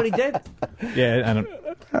 though. Is that what he did? Yeah, I don't.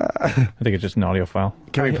 I think it's just an audio file.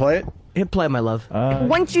 Can we play it? Hit play, my love.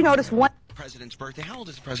 Once you notice one. President's birthday. How old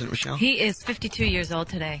is the president, Michelle? He is 52 years old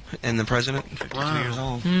today. And the president? 52 years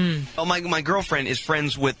old. Oh, my girlfriend is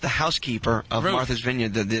friends with the housekeeper of Martha's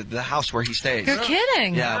Vineyard, the house where he stays. You're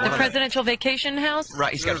kidding? Yeah, The presidential vacation house?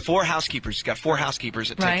 Right, he's got 4 housekeepers. He's got 4 housekeepers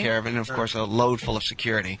that take Right. care of it, and of course a load full of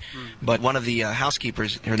security. But one of the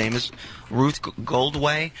housekeepers, her name is Ruth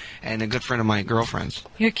Goldway, and a good friend of my girlfriend's.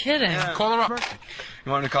 You're kidding. Call her up.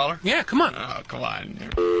 You want me to call her? Yeah, come on. Oh, come on.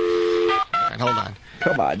 All right, hold on.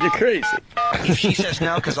 Come on, you're crazy. If she says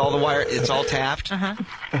no, because all the wire, it's all tapped.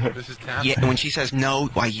 This is tapped? Yeah, when she says no,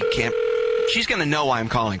 why you can't. She's going to know why I'm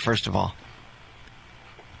calling, first of all.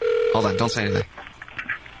 Hold on, don't say anything.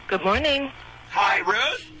 Good morning. Hi,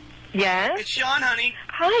 Ruth. Yes? It's Sean, honey.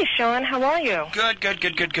 Hi, Sean. How are you? Good.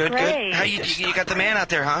 Great. How you got the man out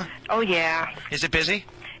there, huh? Oh, yeah. Is it busy?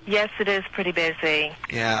 Yes, it is pretty busy.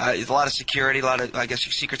 Yeah, a lot of security, a lot of, I guess,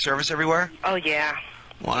 Secret Service everywhere? Oh, yeah.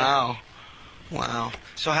 Wow.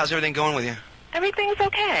 So how's everything going with you? Everything's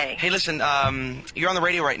okay. Hey, listen, you're on the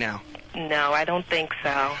radio right now. No, I don't think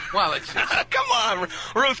so. Well, it's... Come on,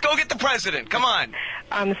 Ruth, go get the president. Come on.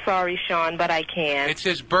 I'm sorry, Sean, but I can't. It's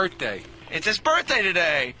his birthday. It's his birthday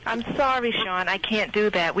today. I'm sorry, Sean. I can't do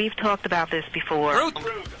that. We've talked about this before.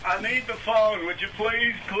 Ruth, I need the phone. Would you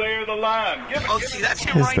please clear the line? see, that's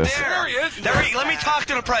him right there. There he is. Let me talk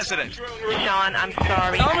to the president. Sean, I'm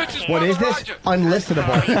sorry. I can't. What is this?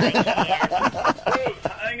 Unlistenable. Ruth,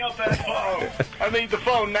 hang up that phone. I need the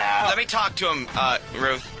phone now. Let me talk to him,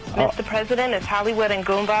 Ruth. Mr. President, it's Hollywood and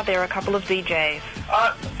Goomba. There are a couple of DJs.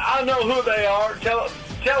 I know who they are. Tell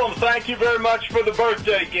them thank you very much for the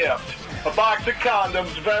birthday gift. A box of condoms.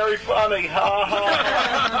 Very funny. Ha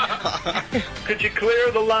ha. Could you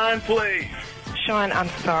clear the line, please? Sean, I'm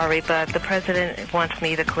sorry, but the President wants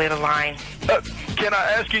me to clear the line. Can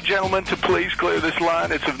I ask you gentlemen to please clear this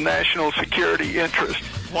line? It's of national security interest.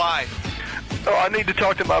 Why? Oh, I need to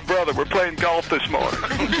talk to my brother. We're playing golf this morning.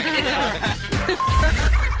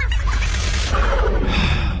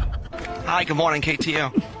 Hi, good morning,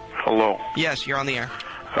 KTO. Hello. Yes, you're on the air.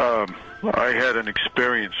 I had an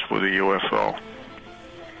experience with a UFO.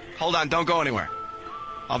 Hold on, don't go anywhere.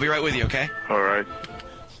 I'll be right with you, okay? All right.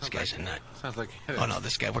 This guy's a nut. Sounds like Oh, no,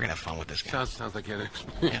 this guy, we're going to have fun with this guy. sounds like you had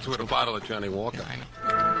experience with a bottle of Johnny Walker. I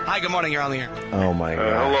know. Hi, good morning, you're on the air. Oh my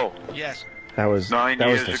God. Hello. Yes. That was 9 that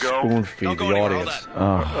was years to ago. spoon feed Don't go the anywhere, audience. hold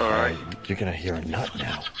All right. You're gonna hear a nut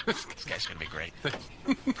now. This guy's going to be great.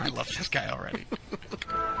 I love this guy already.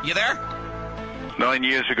 You there? 9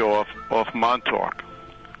 years ago off Montauk.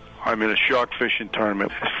 I'm in a shark fishing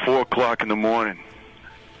tournament. It's 4 o'clock in the morning,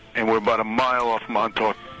 and we're about a mile off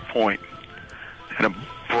Montauk Point, and a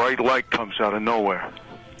bright light comes out of nowhere.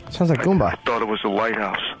 Sounds like Goomba. I thought it was a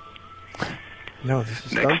lighthouse. No, this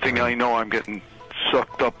is Next thing I know, I'm getting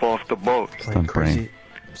sucked up off the boat. playing crazy.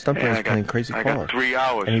 And Stuntbrain's playing crazy I caller. got 3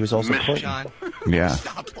 hours. And he was also Missed- playing. John, Yeah.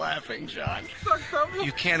 stop laughing, John.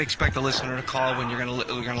 You can't expect a listener to call when you're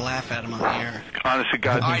gonna laugh at him on the air. Honest to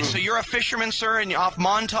God. All right, so you're a fisherman, sir, and you're off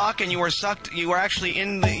Montauk, and you were actually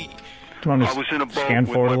in the Do you want I was in a to boat scan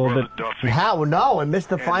with forward my a little brother bit? Duffy. How? No, I missed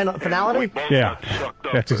the finality. Yeah,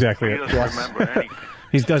 that's exactly He it. doesn't remember anything.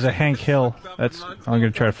 He does a Hank Hill. That's. I'm going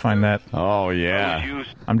to try to find that. Oh, yeah.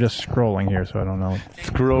 I'm just scrolling here, so I don't know.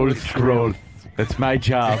 Scroll. That's my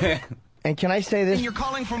job. And can I say this? And you're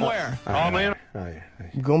calling from where? Oh, man.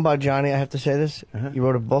 Goomba Johnny, I have to say this. You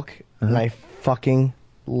wrote a book, and I fucking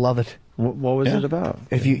love it. What was it about?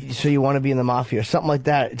 If you want to be in the mafia or something like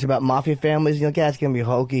that. It's about mafia families. You're like, yeah, it's gonna be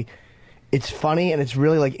hokey. It's funny and it's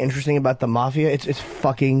really like interesting about the mafia. It's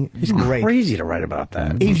fucking great. Crazy to write about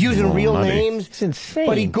that. He's using real money. names. It's insane.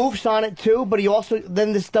 But he goofs on it too. But he also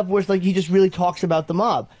then this stuff where it's like he just really talks about the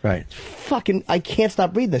mob. Right. It's fucking, I can't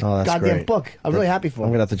stop reading this Oh, that's goddamn great. book. I'm really happy for I'm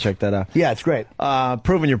him. gonna have to check that out. Yeah, it's great.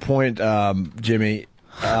 Proving your point, Jimmy.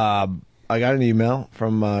 I got an email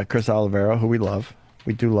from Chris Olivero, who we love.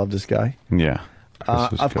 We do love this guy. Yeah.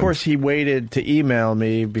 Of course, he waited to email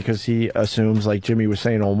me because he assumes, like Jimmy was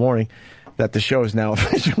saying all morning, that the show is now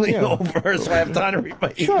officially over, so I have time to read my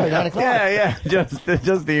email. Sure, 9 o'clock. Yeah,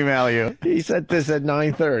 just email you. He sent this at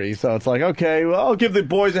 9:30, so it's like, okay, well, I'll give the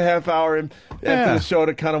boys a half hour after the show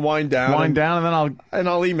to kind of wind down. And then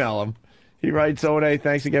I'll email him. He writes, O&A,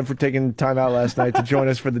 thanks again for taking time out last night to join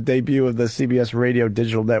us for the debut of the CBS Radio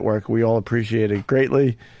Digital Network. We all appreciate it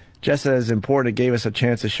greatly. Just as important, it gave us a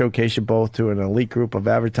chance to showcase you both to an elite group of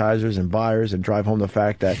advertisers and buyers and drive home the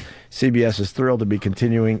fact that CBS is thrilled to be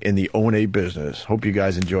continuing in the O&A business. Hope you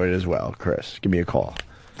guys enjoyed it as well. Chris, give me a call.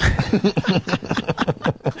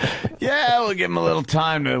 Yeah, we'll give him a little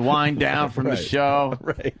time to wind down from the show.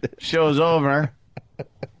 Right. Show's over.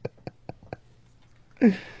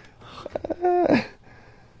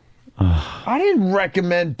 I didn't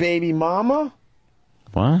recommend Baby Mama.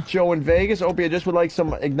 What? Joe in Vegas. Opie, I just would like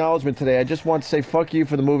some acknowledgement today. I just want to say fuck you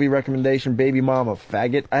for the movie recommendation, Baby Mama,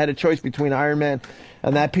 faggot. I had a choice between Iron Man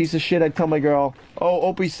and that piece of shit. I'd tell my girl, oh,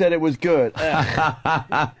 Opie said it was good.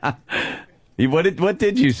 What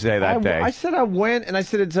did you say that day? I said I went, and I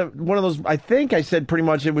said it's one of those, I think I said pretty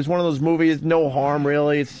much it was one of those movies, no harm,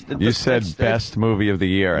 really. You said best movie of the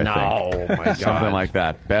year, I think. No, my God. Something like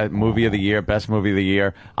that. Movie of the year, best movie of the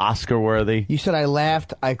year, Oscar worthy. You said I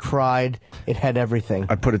laughed, I cried, it had everything.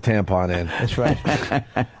 I put a tampon in. That's right.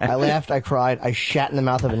 I laughed, I cried, I shat in the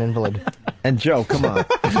mouth of an invalid. And Joe, come on.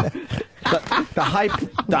 The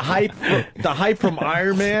hype from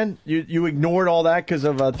Iron Man. You ignored all that because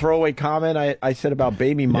of a throwaway comment I said about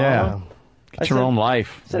Baby Mama. Yeah, it's your own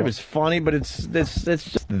life. I said it was funny, but it's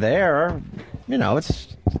just there. You know,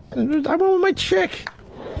 I went with my chick.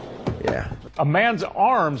 Yeah. A man's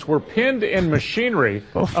arms were pinned in machinery.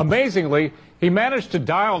 Amazingly, he managed to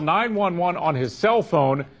dial 911 on his cell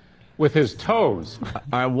phone with his toes.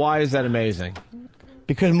 Why is that amazing?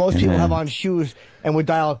 Because most people have on shoes and would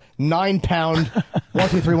dial 9-pound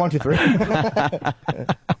 123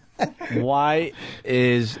 123. Why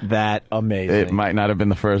is that amazing? It might not have been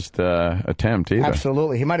the first attempt either.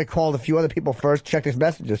 Absolutely. He might have called a few other people first, checked his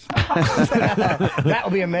messages. That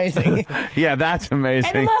would be amazing. Yeah, that's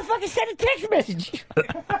amazing. And the motherfucker sent a text message.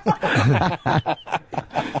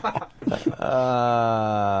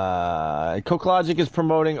 CokeLogic is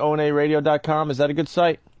promoting onaradio.com. Is that a good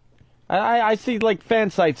site? I see like fan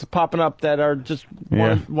sites popping up that are just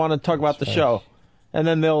want to talk about the show, and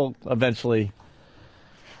then they'll eventually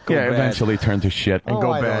eventually turn to shit and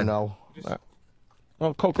go I bad. don't know.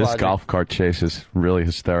 Well, CokeLogic. This golf cart chase is really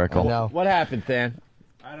hysterical. I know. What happened, Dan?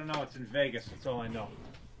 I don't know. It's in Vegas. That's all I know.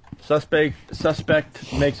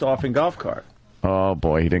 Suspect makes off in golf cart. Oh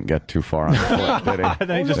boy, he didn't get too far on the foot, did he?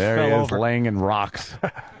 Then he just there fell he is, over. laying in rocks.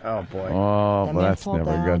 Oh boy. Oh, well, that's fall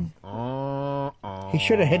never down. good. He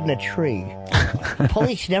should have hidden a tree.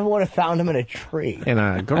 Police never would have found him in a tree. In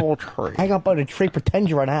a good old tree. Hang up on a tree, pretend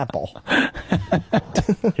you're an apple.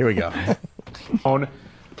 Here we go. On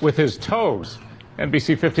with his toes.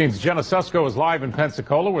 NBC 15's Jenna Susko is live in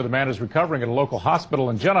Pensacola, where the man is recovering at a local hospital.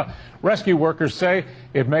 And Jenna, rescue workers say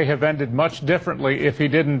it may have ended much differently if he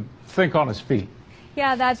didn't think on his feet.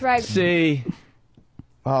 Yeah, that's right. See.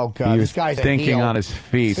 Oh, God. He This was guy's a thinking heel. on his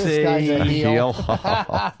feet. This guy's a heel. See.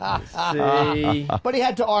 But he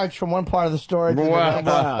had to arch from one part of the story to the Well, next.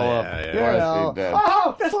 of course he did.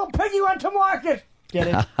 Oh, this little piggy went to market. Get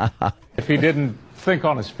it? If he didn't think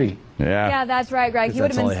on his feet. Yeah, that's right, Greg. He would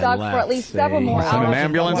have been all he had stuck for left. at least several more Was it hours. an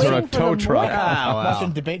ambulance or a waiting for tow the truck? morning-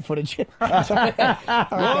 Watching debate footage. Whoa,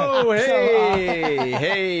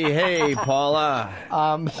 hey, Paula.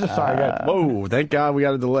 Sorry, guys. Whoa, thank God we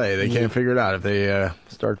got a delay. They can't figure it out if they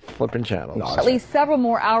start flipping channels. At least several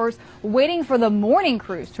more hours waiting for the morning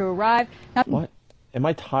crews to arrive. Now, What? Am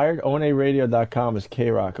I tired? ONARadio.com is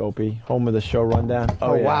K-Rock, Opie, home of the show rundown.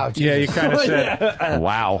 Oh, wow. Yeah, you Jesus. kind of said.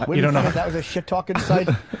 Wow. We You don't didn't know. think that was a shit-talking site.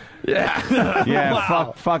 Yeah. Yeah,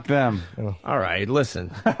 Wow. fuck them. All right,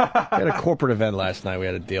 listen. We had a corporate event last night we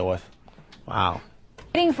had to deal with. Wow.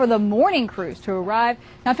 Waiting for the morning crews to arrive.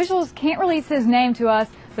 Now, officials can't release his name to us,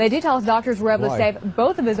 but they did tell us doctors were able to Why? save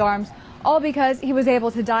both of his arms, all because he was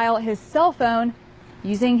able to dial his cell phone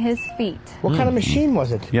using his feet. What kind of machine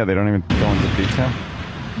was it? Yeah, they don't even go into detail.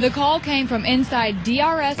 The call came from inside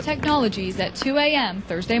DRS Technologies at 2 a.m.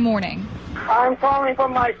 Thursday morning. I'm calling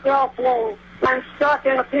from my cell phone. I'm stuck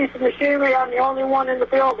in a piece of machinery. I'm the only one in the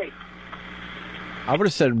building. I would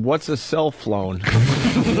have said, what's a cell phone?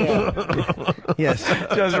 Yes.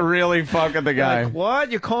 Just really fucking the guy. Like,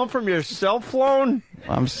 what? You calling from your cell phone?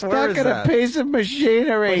 I'm Where stuck is in a that? piece of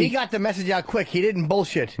machinery. Well, he got the message out quick. He didn't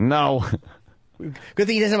bullshit. No. Good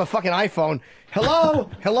thing he doesn't have a fucking iPhone. Hello?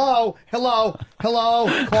 Hello? Hello?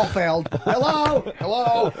 Hello? Call failed. Hello?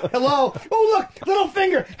 Hello? Hello? Oh, look! Little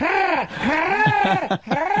finger! Ha! Ha!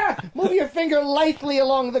 Ha! Move your finger lightly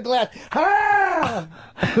along the glass. Ha!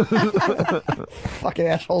 Fucking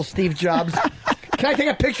asshole Steve Jobs. Can I take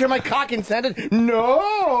a picture of my cock and send it?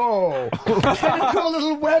 No! Send it to a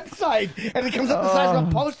little website, and it comes up the size of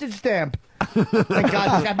a postage stamp. Thank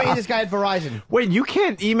God. I bet this guy at Verizon. Wait, you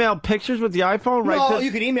can't email pictures with the iPhone, right? No,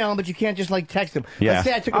 you can email him, but you can't just like text him. Yeah. Let's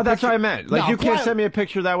say I took a Oh, that's picture. what I meant. Like, No, you can't why- send me a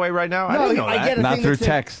picture that way right now? I No, didn't know I that. get a Not thing through that says,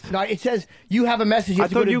 text. No, it says you have a message. I have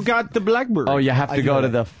to go thought to you got the BlackBerry. Oh, you have I to do go to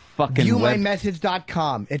that. the fucking web,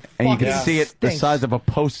 viewmymessage.com. It and you can fucking see it the stinks. size of a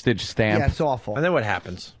postage stamp. Yeah, it's awful. And then what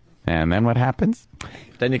happens? And then what happens?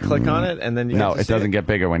 Then you click on it, and then you No, get to it see doesn't get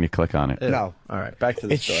bigger when you click on it. Yeah. No. All right, back to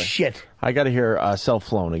the It's story. shit. I got to hear cell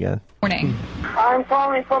phone again. Morning. I'm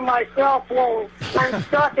calling from my cell phone. I'm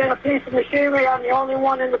stuck in a piece of machinery. I'm the only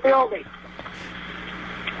one in the building.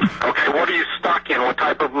 Okay, what are you stuck in? What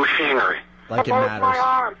type of machinery? Like it I broke matters. my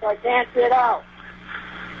arm, so I can't get out.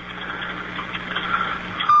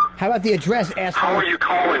 How about the address, asshole? How are you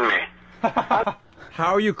calling me?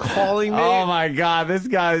 How are you calling me? Oh my God, this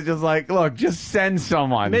guy is just like, look, just send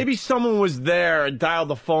someone. Maybe someone was there and dialed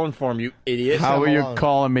the phone for him, you idiot. How are you alone.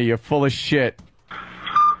 calling me? You're full of shit.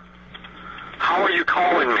 How are you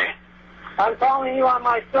calling me? I'm calling you on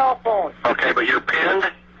my cell phone. Okay, but you're pinned?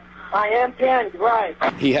 I am pinned, right.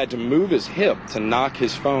 He had to move his hip to knock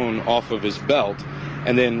his phone off of his belt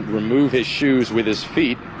and then remove his shoes with his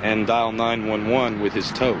feet and dial 911 with his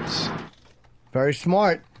toes. Very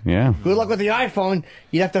smart. Yeah. Good luck with the iPhone.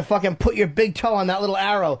 You'd have to fucking put your big toe on that little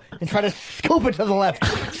arrow and try to scoop it to the left.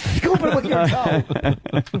 Scoop it with your toe.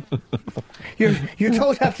 your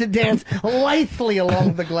toes have to dance lithely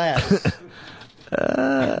along the glass.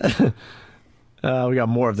 We got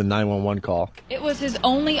more of the 911 call. It was his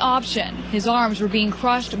only option. His arms were being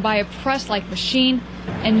crushed by a press-like machine,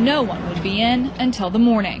 and no one would be in until the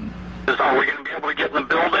morning. Are we going to be able to get in the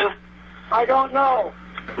building? I don't know.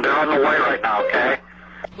 They're on the way right now, okay?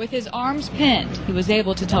 With his arms pinned, he was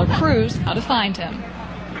able to tell crews how to find him.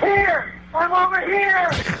 Here! I'm over here!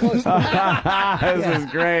 This is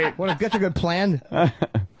great. That's a good plan.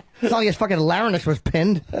 It's not like his fucking larynx was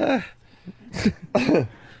pinned.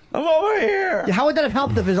 I'm over here. Yeah, how would that have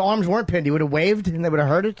helped if his arms weren't pinned? He would have waved and they would have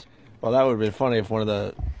heard it? Well, that would have been funny if one of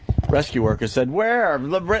the rescue workers said, Where?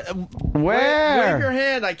 Where? Wave your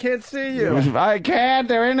hand. I can't see you. I can't.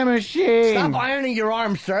 They're in the machine. Stop ironing your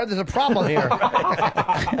arms, sir. There's a problem here.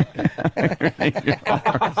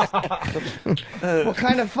 What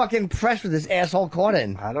kind of fucking press was this asshole caught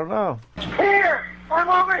in? I don't know. Here! I'm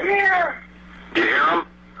over here! You hear them?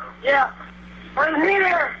 Yeah. I'm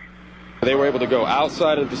here! They were able to go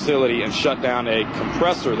outside of the facility and shut down a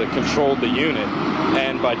compressor that controlled the unit.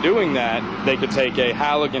 And by doing that, they could take a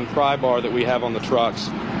halogen pry bar that we have on the trucks,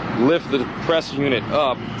 lift the press unit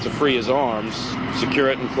up to free his arms, secure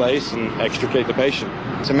it in place, and extricate the patient.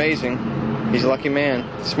 It's amazing. He's a lucky man,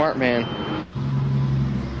 smart man.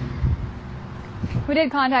 We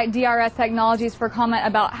did contact DRS Technologies for comment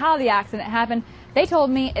about how the accident happened. They told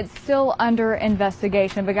me it's still under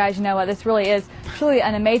investigation. But guys, you know what? This really is truly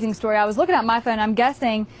an amazing story. I was looking at my phone. I'm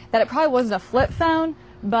guessing that it probably wasn't a flip phone.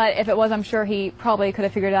 But if it was, I'm sure he probably could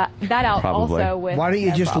have figured that out Probably. also with... Why don't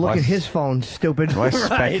you just look Why- at his phone, stupid? Why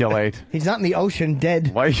speculate? He's not in the ocean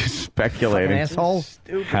dead. Why are you Fucking speculating? asshole.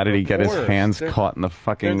 How did he get his reporters. hands They're- caught in the They're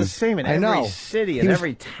fucking... the same in I every know. city He and was-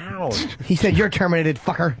 every town. He said, "You're terminated,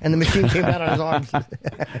 fucker," and the machine came down on his arms.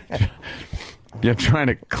 You're trying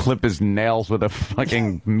to clip his nails with a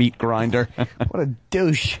fucking meat grinder. What a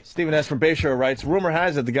douche. Stephen S. from Bayshore writes, rumor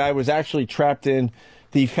has it the guy was actually trapped in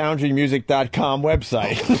the foundrymusic.com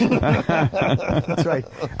website. That's right.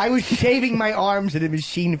 I was shaving my arms and a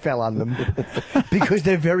machine fell on them because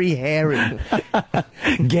they're very hairy.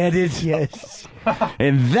 Get it? Yes.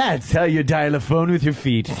 And that's how you dial a phone with your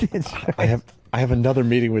feet. I have I have another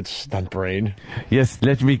meeting with Stuntbrain. Yes,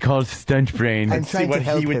 let me call Stuntbrain. I'm See trying what to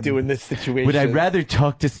help he would him. do in this situation. Would I rather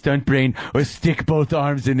talk to Stuntbrain or stick both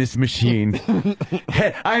arms in this machine?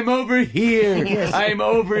 I'm over here. Yes. I'm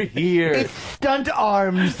over here. It's stunt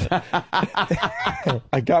arms.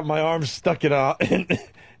 I got my arms stuck in a press.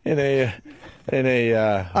 In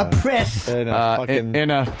a fucking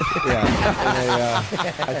I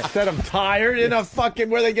said I'm tired in a fucking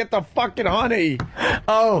where they get the fucking honey.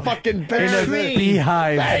 Oh, fucking in a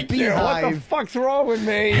beehive. Thank you. What the fuck's wrong with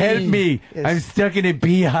me? Help me. Yes. I'm stuck in a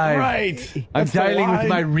beehive. Right. I'm That's the dialing with line.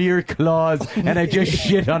 my rear claws and I just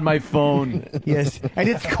shit on my phone. Yes, and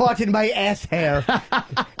it's caught in my ass hair.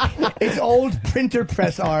 It's old printer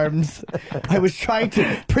press arms. I was trying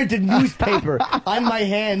to print a newspaper on my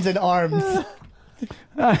hands and arms.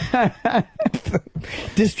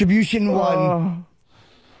 Distribution 1.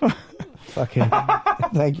 Fucking.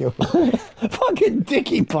 Thank you. Fucking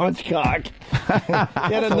Dickie Punchcock. He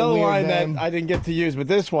had another weird line name. that I didn't get to use, but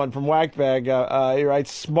this one from Whackbag. He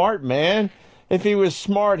writes, "Smart man. If he was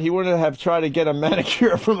smart, he wouldn't have tried to get a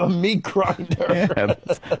manicure from a meat grinder." Yeah,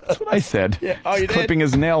 that's what I said. Yeah. Oh, you did? Clipping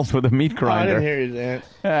his nails with a meat Oh, I grinder. didn't hear you, Dan.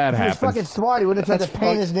 That If he was happens. fucking smart, he would have tried to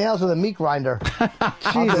paint his nails with a meat grinder.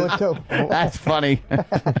 I'll do it too. That's funny.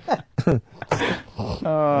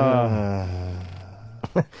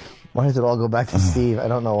 Why does it all go back to Steve? I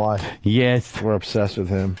don't know why. Yes. We're obsessed with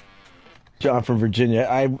him. John from Virginia.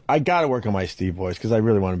 I got to work on my Steve voice because I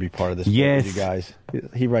really want to be part of this. Yes. With you guys.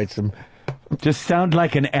 He writes some. Just sound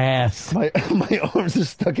like an ass. My arms are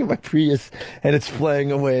stuck in my Prius and it's flying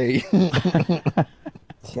away.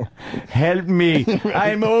 Help me.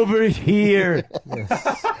 I'm over here.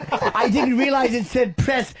 I didn't realize it said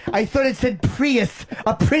press. I thought it said Prius,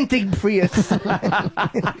 a printing Prius.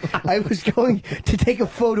 I was going to take a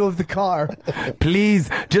photo of the car. Please,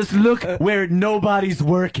 just look where nobody's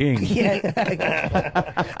working.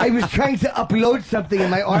 Yeah. I was trying to upload something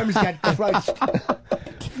and my arms got crushed.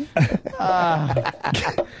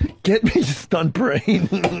 Get me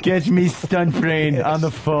Stuntbrain. Get me Stuntbrain on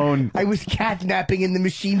the phone. I was catnapping and the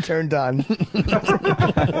machine turned on.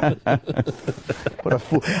 What a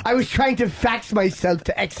fool. I was trying to fax myself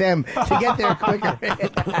to XM to get there quicker.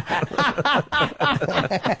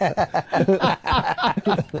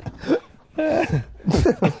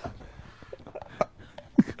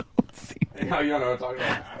 You don't know what I'm talking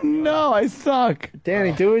about. No, I suck.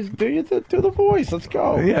 Danny, do the voice. Let's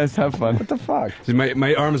go. Yes, have fun. What the fuck? See,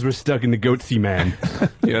 my arms were stuck in the goatsy man.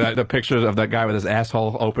 You know, the pictures of that guy with his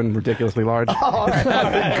asshole open, ridiculously large. All right.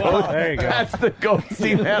 There you go. That's the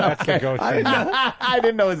goatee man. That's the goatee. I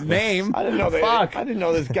didn't know his name. I didn't know that. Fuck. I didn't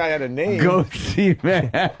know this guy had a name. Goatee man.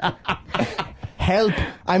 Help!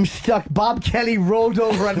 I'm stuck. Bob Kelly rolled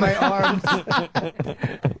over on my arms.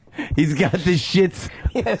 He's got the shits.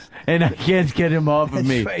 Yes. And I can't get him off of That's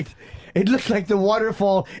me. right. It looks like the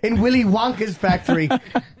waterfall in Willy Wonka's factory.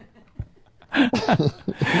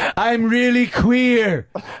 I'm really queer.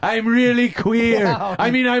 I'm really queer. I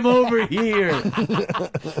mean, I'm over here.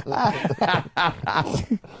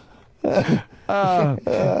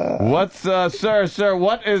 What's, sir,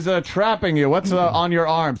 what is trapping you? What's on your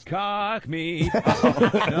arms? Cock meat.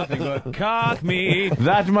 Nothing but cock meat.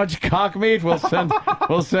 That much cock meat? We'll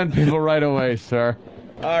send people right away, sir.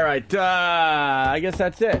 All right. I guess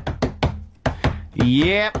that's it.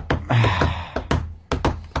 Yep.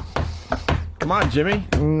 Come on, Jimmy.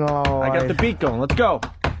 No, I got the beat going. Let's go.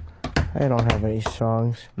 I don't have any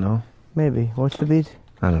songs. No? Maybe. What's the beat?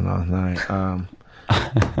 I don't know. No,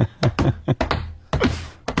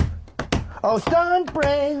 Oh,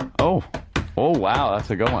 Stuntbrain Oh, wow, that's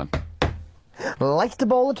a good one. likes to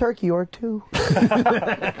bowl a turkey or two.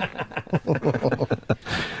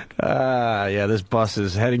 yeah, this bus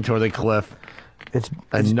is heading toward the cliff.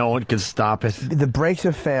 And no one can stop it. The brakes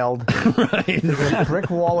have failed. Right. There's a brick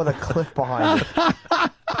wall with a cliff behind it.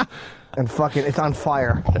 And fucking, it's on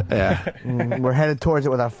fire. Yeah. We're headed towards it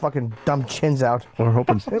with our fucking dumb chins out. We're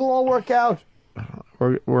hoping. It'll all work out.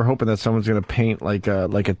 We're hoping that someone's gonna paint like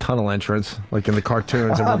a tunnel entrance, like in the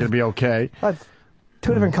cartoons, and we're gonna be okay. That's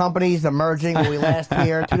two different companies, they're merging when we last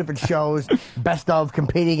here, two different shows, best of,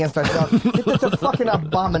 competing against ourselves. It's a fucking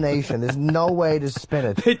abomination. There's no way to spin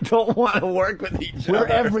it. They don't want to work with each We're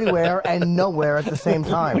other. everywhere and nowhere at the same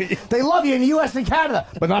time. They love you in the U.S. and Canada,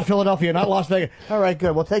 but not Philadelphia, not Las Vegas. All right,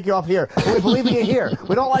 good. We'll take you off here. We believe in you here.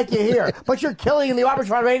 We don't like you here. But you're killing in the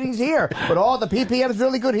arbitron ratings here. But all the PPM is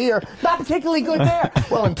really good here. Not particularly good there.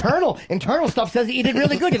 Well, internal stuff says that you did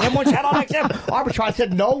really good. And everyone's had on XM. Arbitron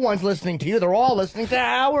said no one's listening to you. They're all listening to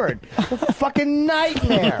Howard. It's a fucking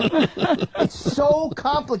nightmare. It's so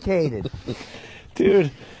complicated.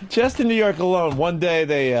 Dude, just in New York alone, one day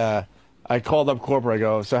they, I called up corporate. I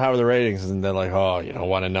go, so how are the ratings? And they're like, oh, you don't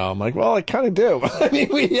want to know. I'm like, well, I kind of do. I mean,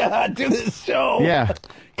 we do this show. Yeah.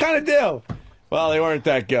 Kind of do. Well, they weren't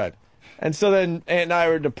that good. And so then Aunt and I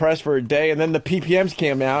were depressed for a day, and then the PPMs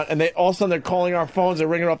came out, and all of a sudden they're calling our phones and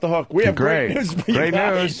ringing off the hook. We have great news for you Great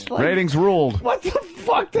guys. news. Ratings ruled. What the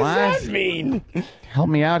fuck does that mean? Help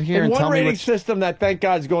me out here and one tell me rating what... system that, thank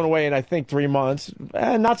God, is going away in, I think, 3 months.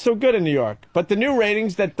 Not so good in New York. But the new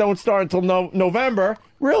ratings that don't start until November,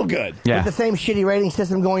 real good. Yeah. With the same shitty rating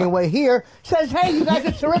system going away here, says, hey, you guys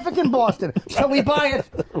are terrific in Boston, so we buy it.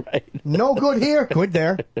 Right. No good here, good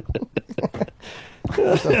there.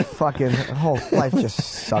 The fucking whole life just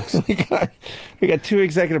sucks. We got 2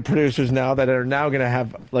 executive producers now that are now going to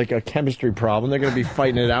have like a chemistry problem. They're going to be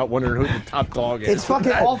fighting it out, wondering who the top dog is. It's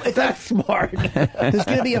fucking awful. That's smart. There's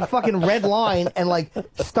going to be a fucking red line, and like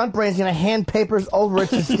Stuntbrain's going to hand papers over it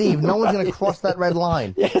to Steve. No one's going to cross that red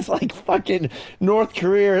line. Yeah, it's like fucking North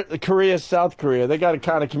Korea, South Korea. They got to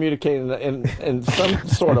kind of communicate in some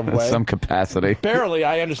sort of way. Some capacity. Barely,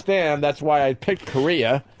 I understand. That's why I picked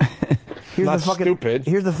Korea. Not stupid.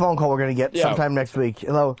 Here's the phone call we're going to get sometime next week.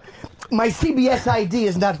 Hello. My CBS ID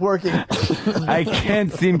is not working. I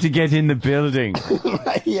can't seem to get in the building.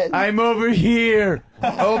 I'm over here.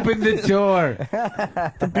 Open the door.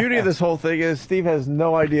 The beauty of this whole thing is Steve has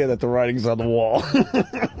no idea that the writing's on the wall.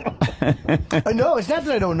 No, it's not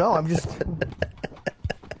that I don't know. I'm just...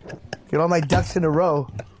 Get all my ducks in a row.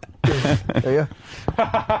 There you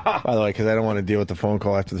By the way, because I don't want to deal with the phone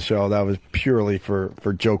call after the show. That was purely for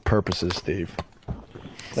joke purposes, Steve.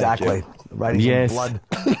 Exactly. Writing in blood.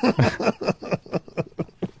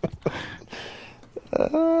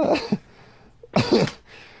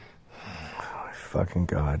 Fucking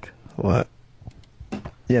God. What?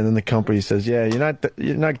 Yeah, and then the company says, "Yeah,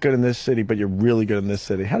 you're not good in this city, but you're really good in this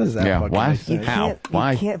city." How does that? fucking make sense?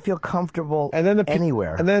 You can't feel comfortable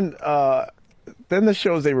anywhere. And then the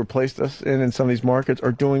shows they replaced us in some of these markets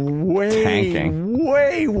are doing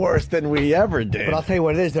way worse than we ever did. But I'll tell you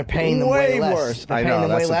what it is. They're paying them way less. Worse. They're I paying know, them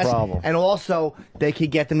that's way the less. problem. And also, they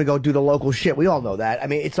could get them to go do the local shit. We all know that. I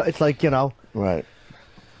mean, it's like, you know. Right.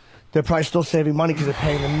 They're probably still saving money because they're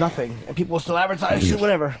paying them nothing. And people will still advertise shit,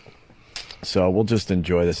 whatever. So we'll just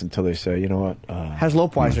enjoy this until they say, you know what? How's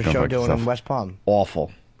Lopeweiser show doing in West Palm?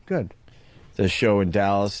 Awful. Good. The show in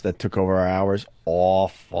Dallas that took over our hours,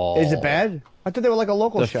 awful. Is it bad? I thought they were like a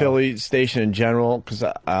local show. The Philly station in general, because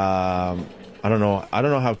I don't know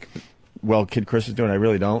how well Kid Chris is doing. I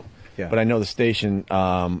really don't. Yeah. But I know the station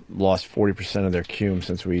lost 40% of their cume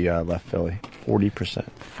since we left Philly. 40%.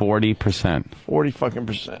 40%.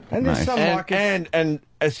 40% And there's some markets. And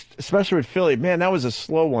especially with Philly, man, that was a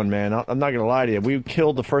slow one, man. I'm not gonna lie to you. We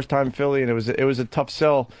killed the first time in Philly, and it was a tough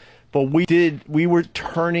sell. But we were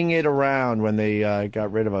turning it around when they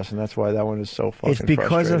got rid of us, and that's why that one is so fucking It's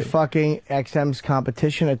because frustrating. of fucking XM's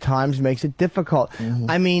competition at times makes it difficult.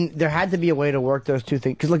 I mean, there had to be a way to work those two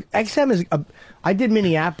things. Because, look, XM is... I did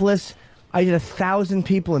Minneapolis. I did 1,000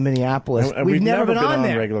 people in Minneapolis. And we've never been on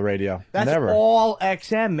there. regular radio. That's never. all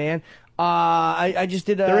XM, man. I just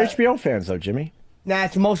did... They're HBO fans, though, Jimmy. Nah,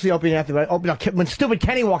 it's mostly Opie and Anthony. But when stupid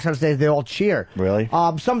Kenny walks on stage, they all cheer. Really?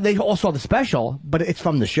 They all saw the special, but it's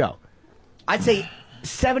from the show. I'd say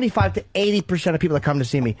 75 to 80% of people that come to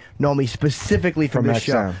see me know me specifically from this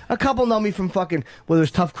show. A couple know me from fucking whether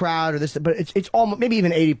it's Tough Crowd or this, but it's almost maybe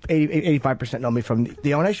even 85% know me from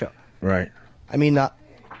the O&A show. Right. I mean,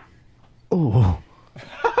 ooh,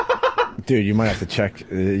 dude, you might have to check.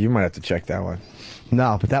 You might have to check that one.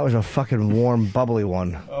 No, but that was a fucking warm, bubbly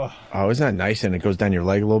one. Oh, isn't that nice? And it goes down your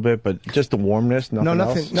leg a little bit, but just the warmness. Nothing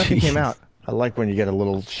else? Nothing came out. I like when you get a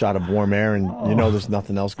little shot of warm air and you know there's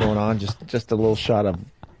nothing else going on. Just a little shot of.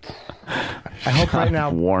 I hope right now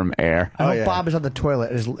warm air. I hope Bob is on the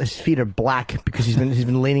toilet. His feet are black because he's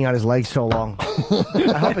been leaning on his legs so long.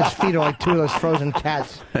 I hope his feet are like two of those frozen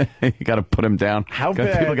cats. You got to put him down. How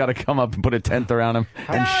bad? People got to come up and put a tent around him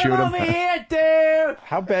and shoot him. Over here, dude.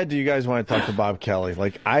 How bad do you guys want to talk to Bob Kelly?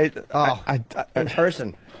 Like in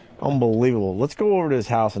person. Unbelievable. Let's go over to his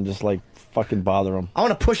house and just like fucking bother him. I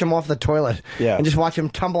want to push him off the toilet. Yeah. And just watch him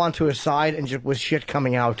tumble onto his side and just with shit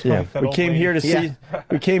coming out. Yeah. We came here to see.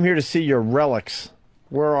 We came here to see your relics.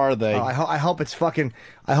 Where are they? I hope it's fucking.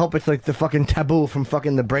 I hope it's like the fucking Taboo from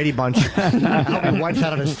fucking the Brady Bunch. I hope he wipes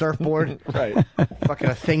out on his surfboard. Right. Fucking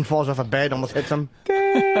a thing falls off a bed, almost hits him.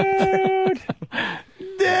 Dude.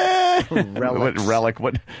 What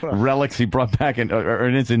relics he brought back in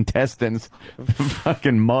his intestines?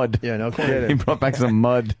 Fucking mud. Yeah, no kidding. He brought back some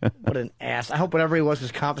mud. What an ass. I hope whatever he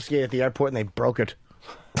was confiscated at the airport and they broke it.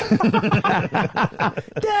 Dude,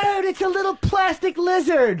 it's a little plastic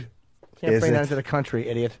lizard. Can't bring that into the country,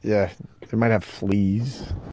 idiot. Yeah, they might have fleas.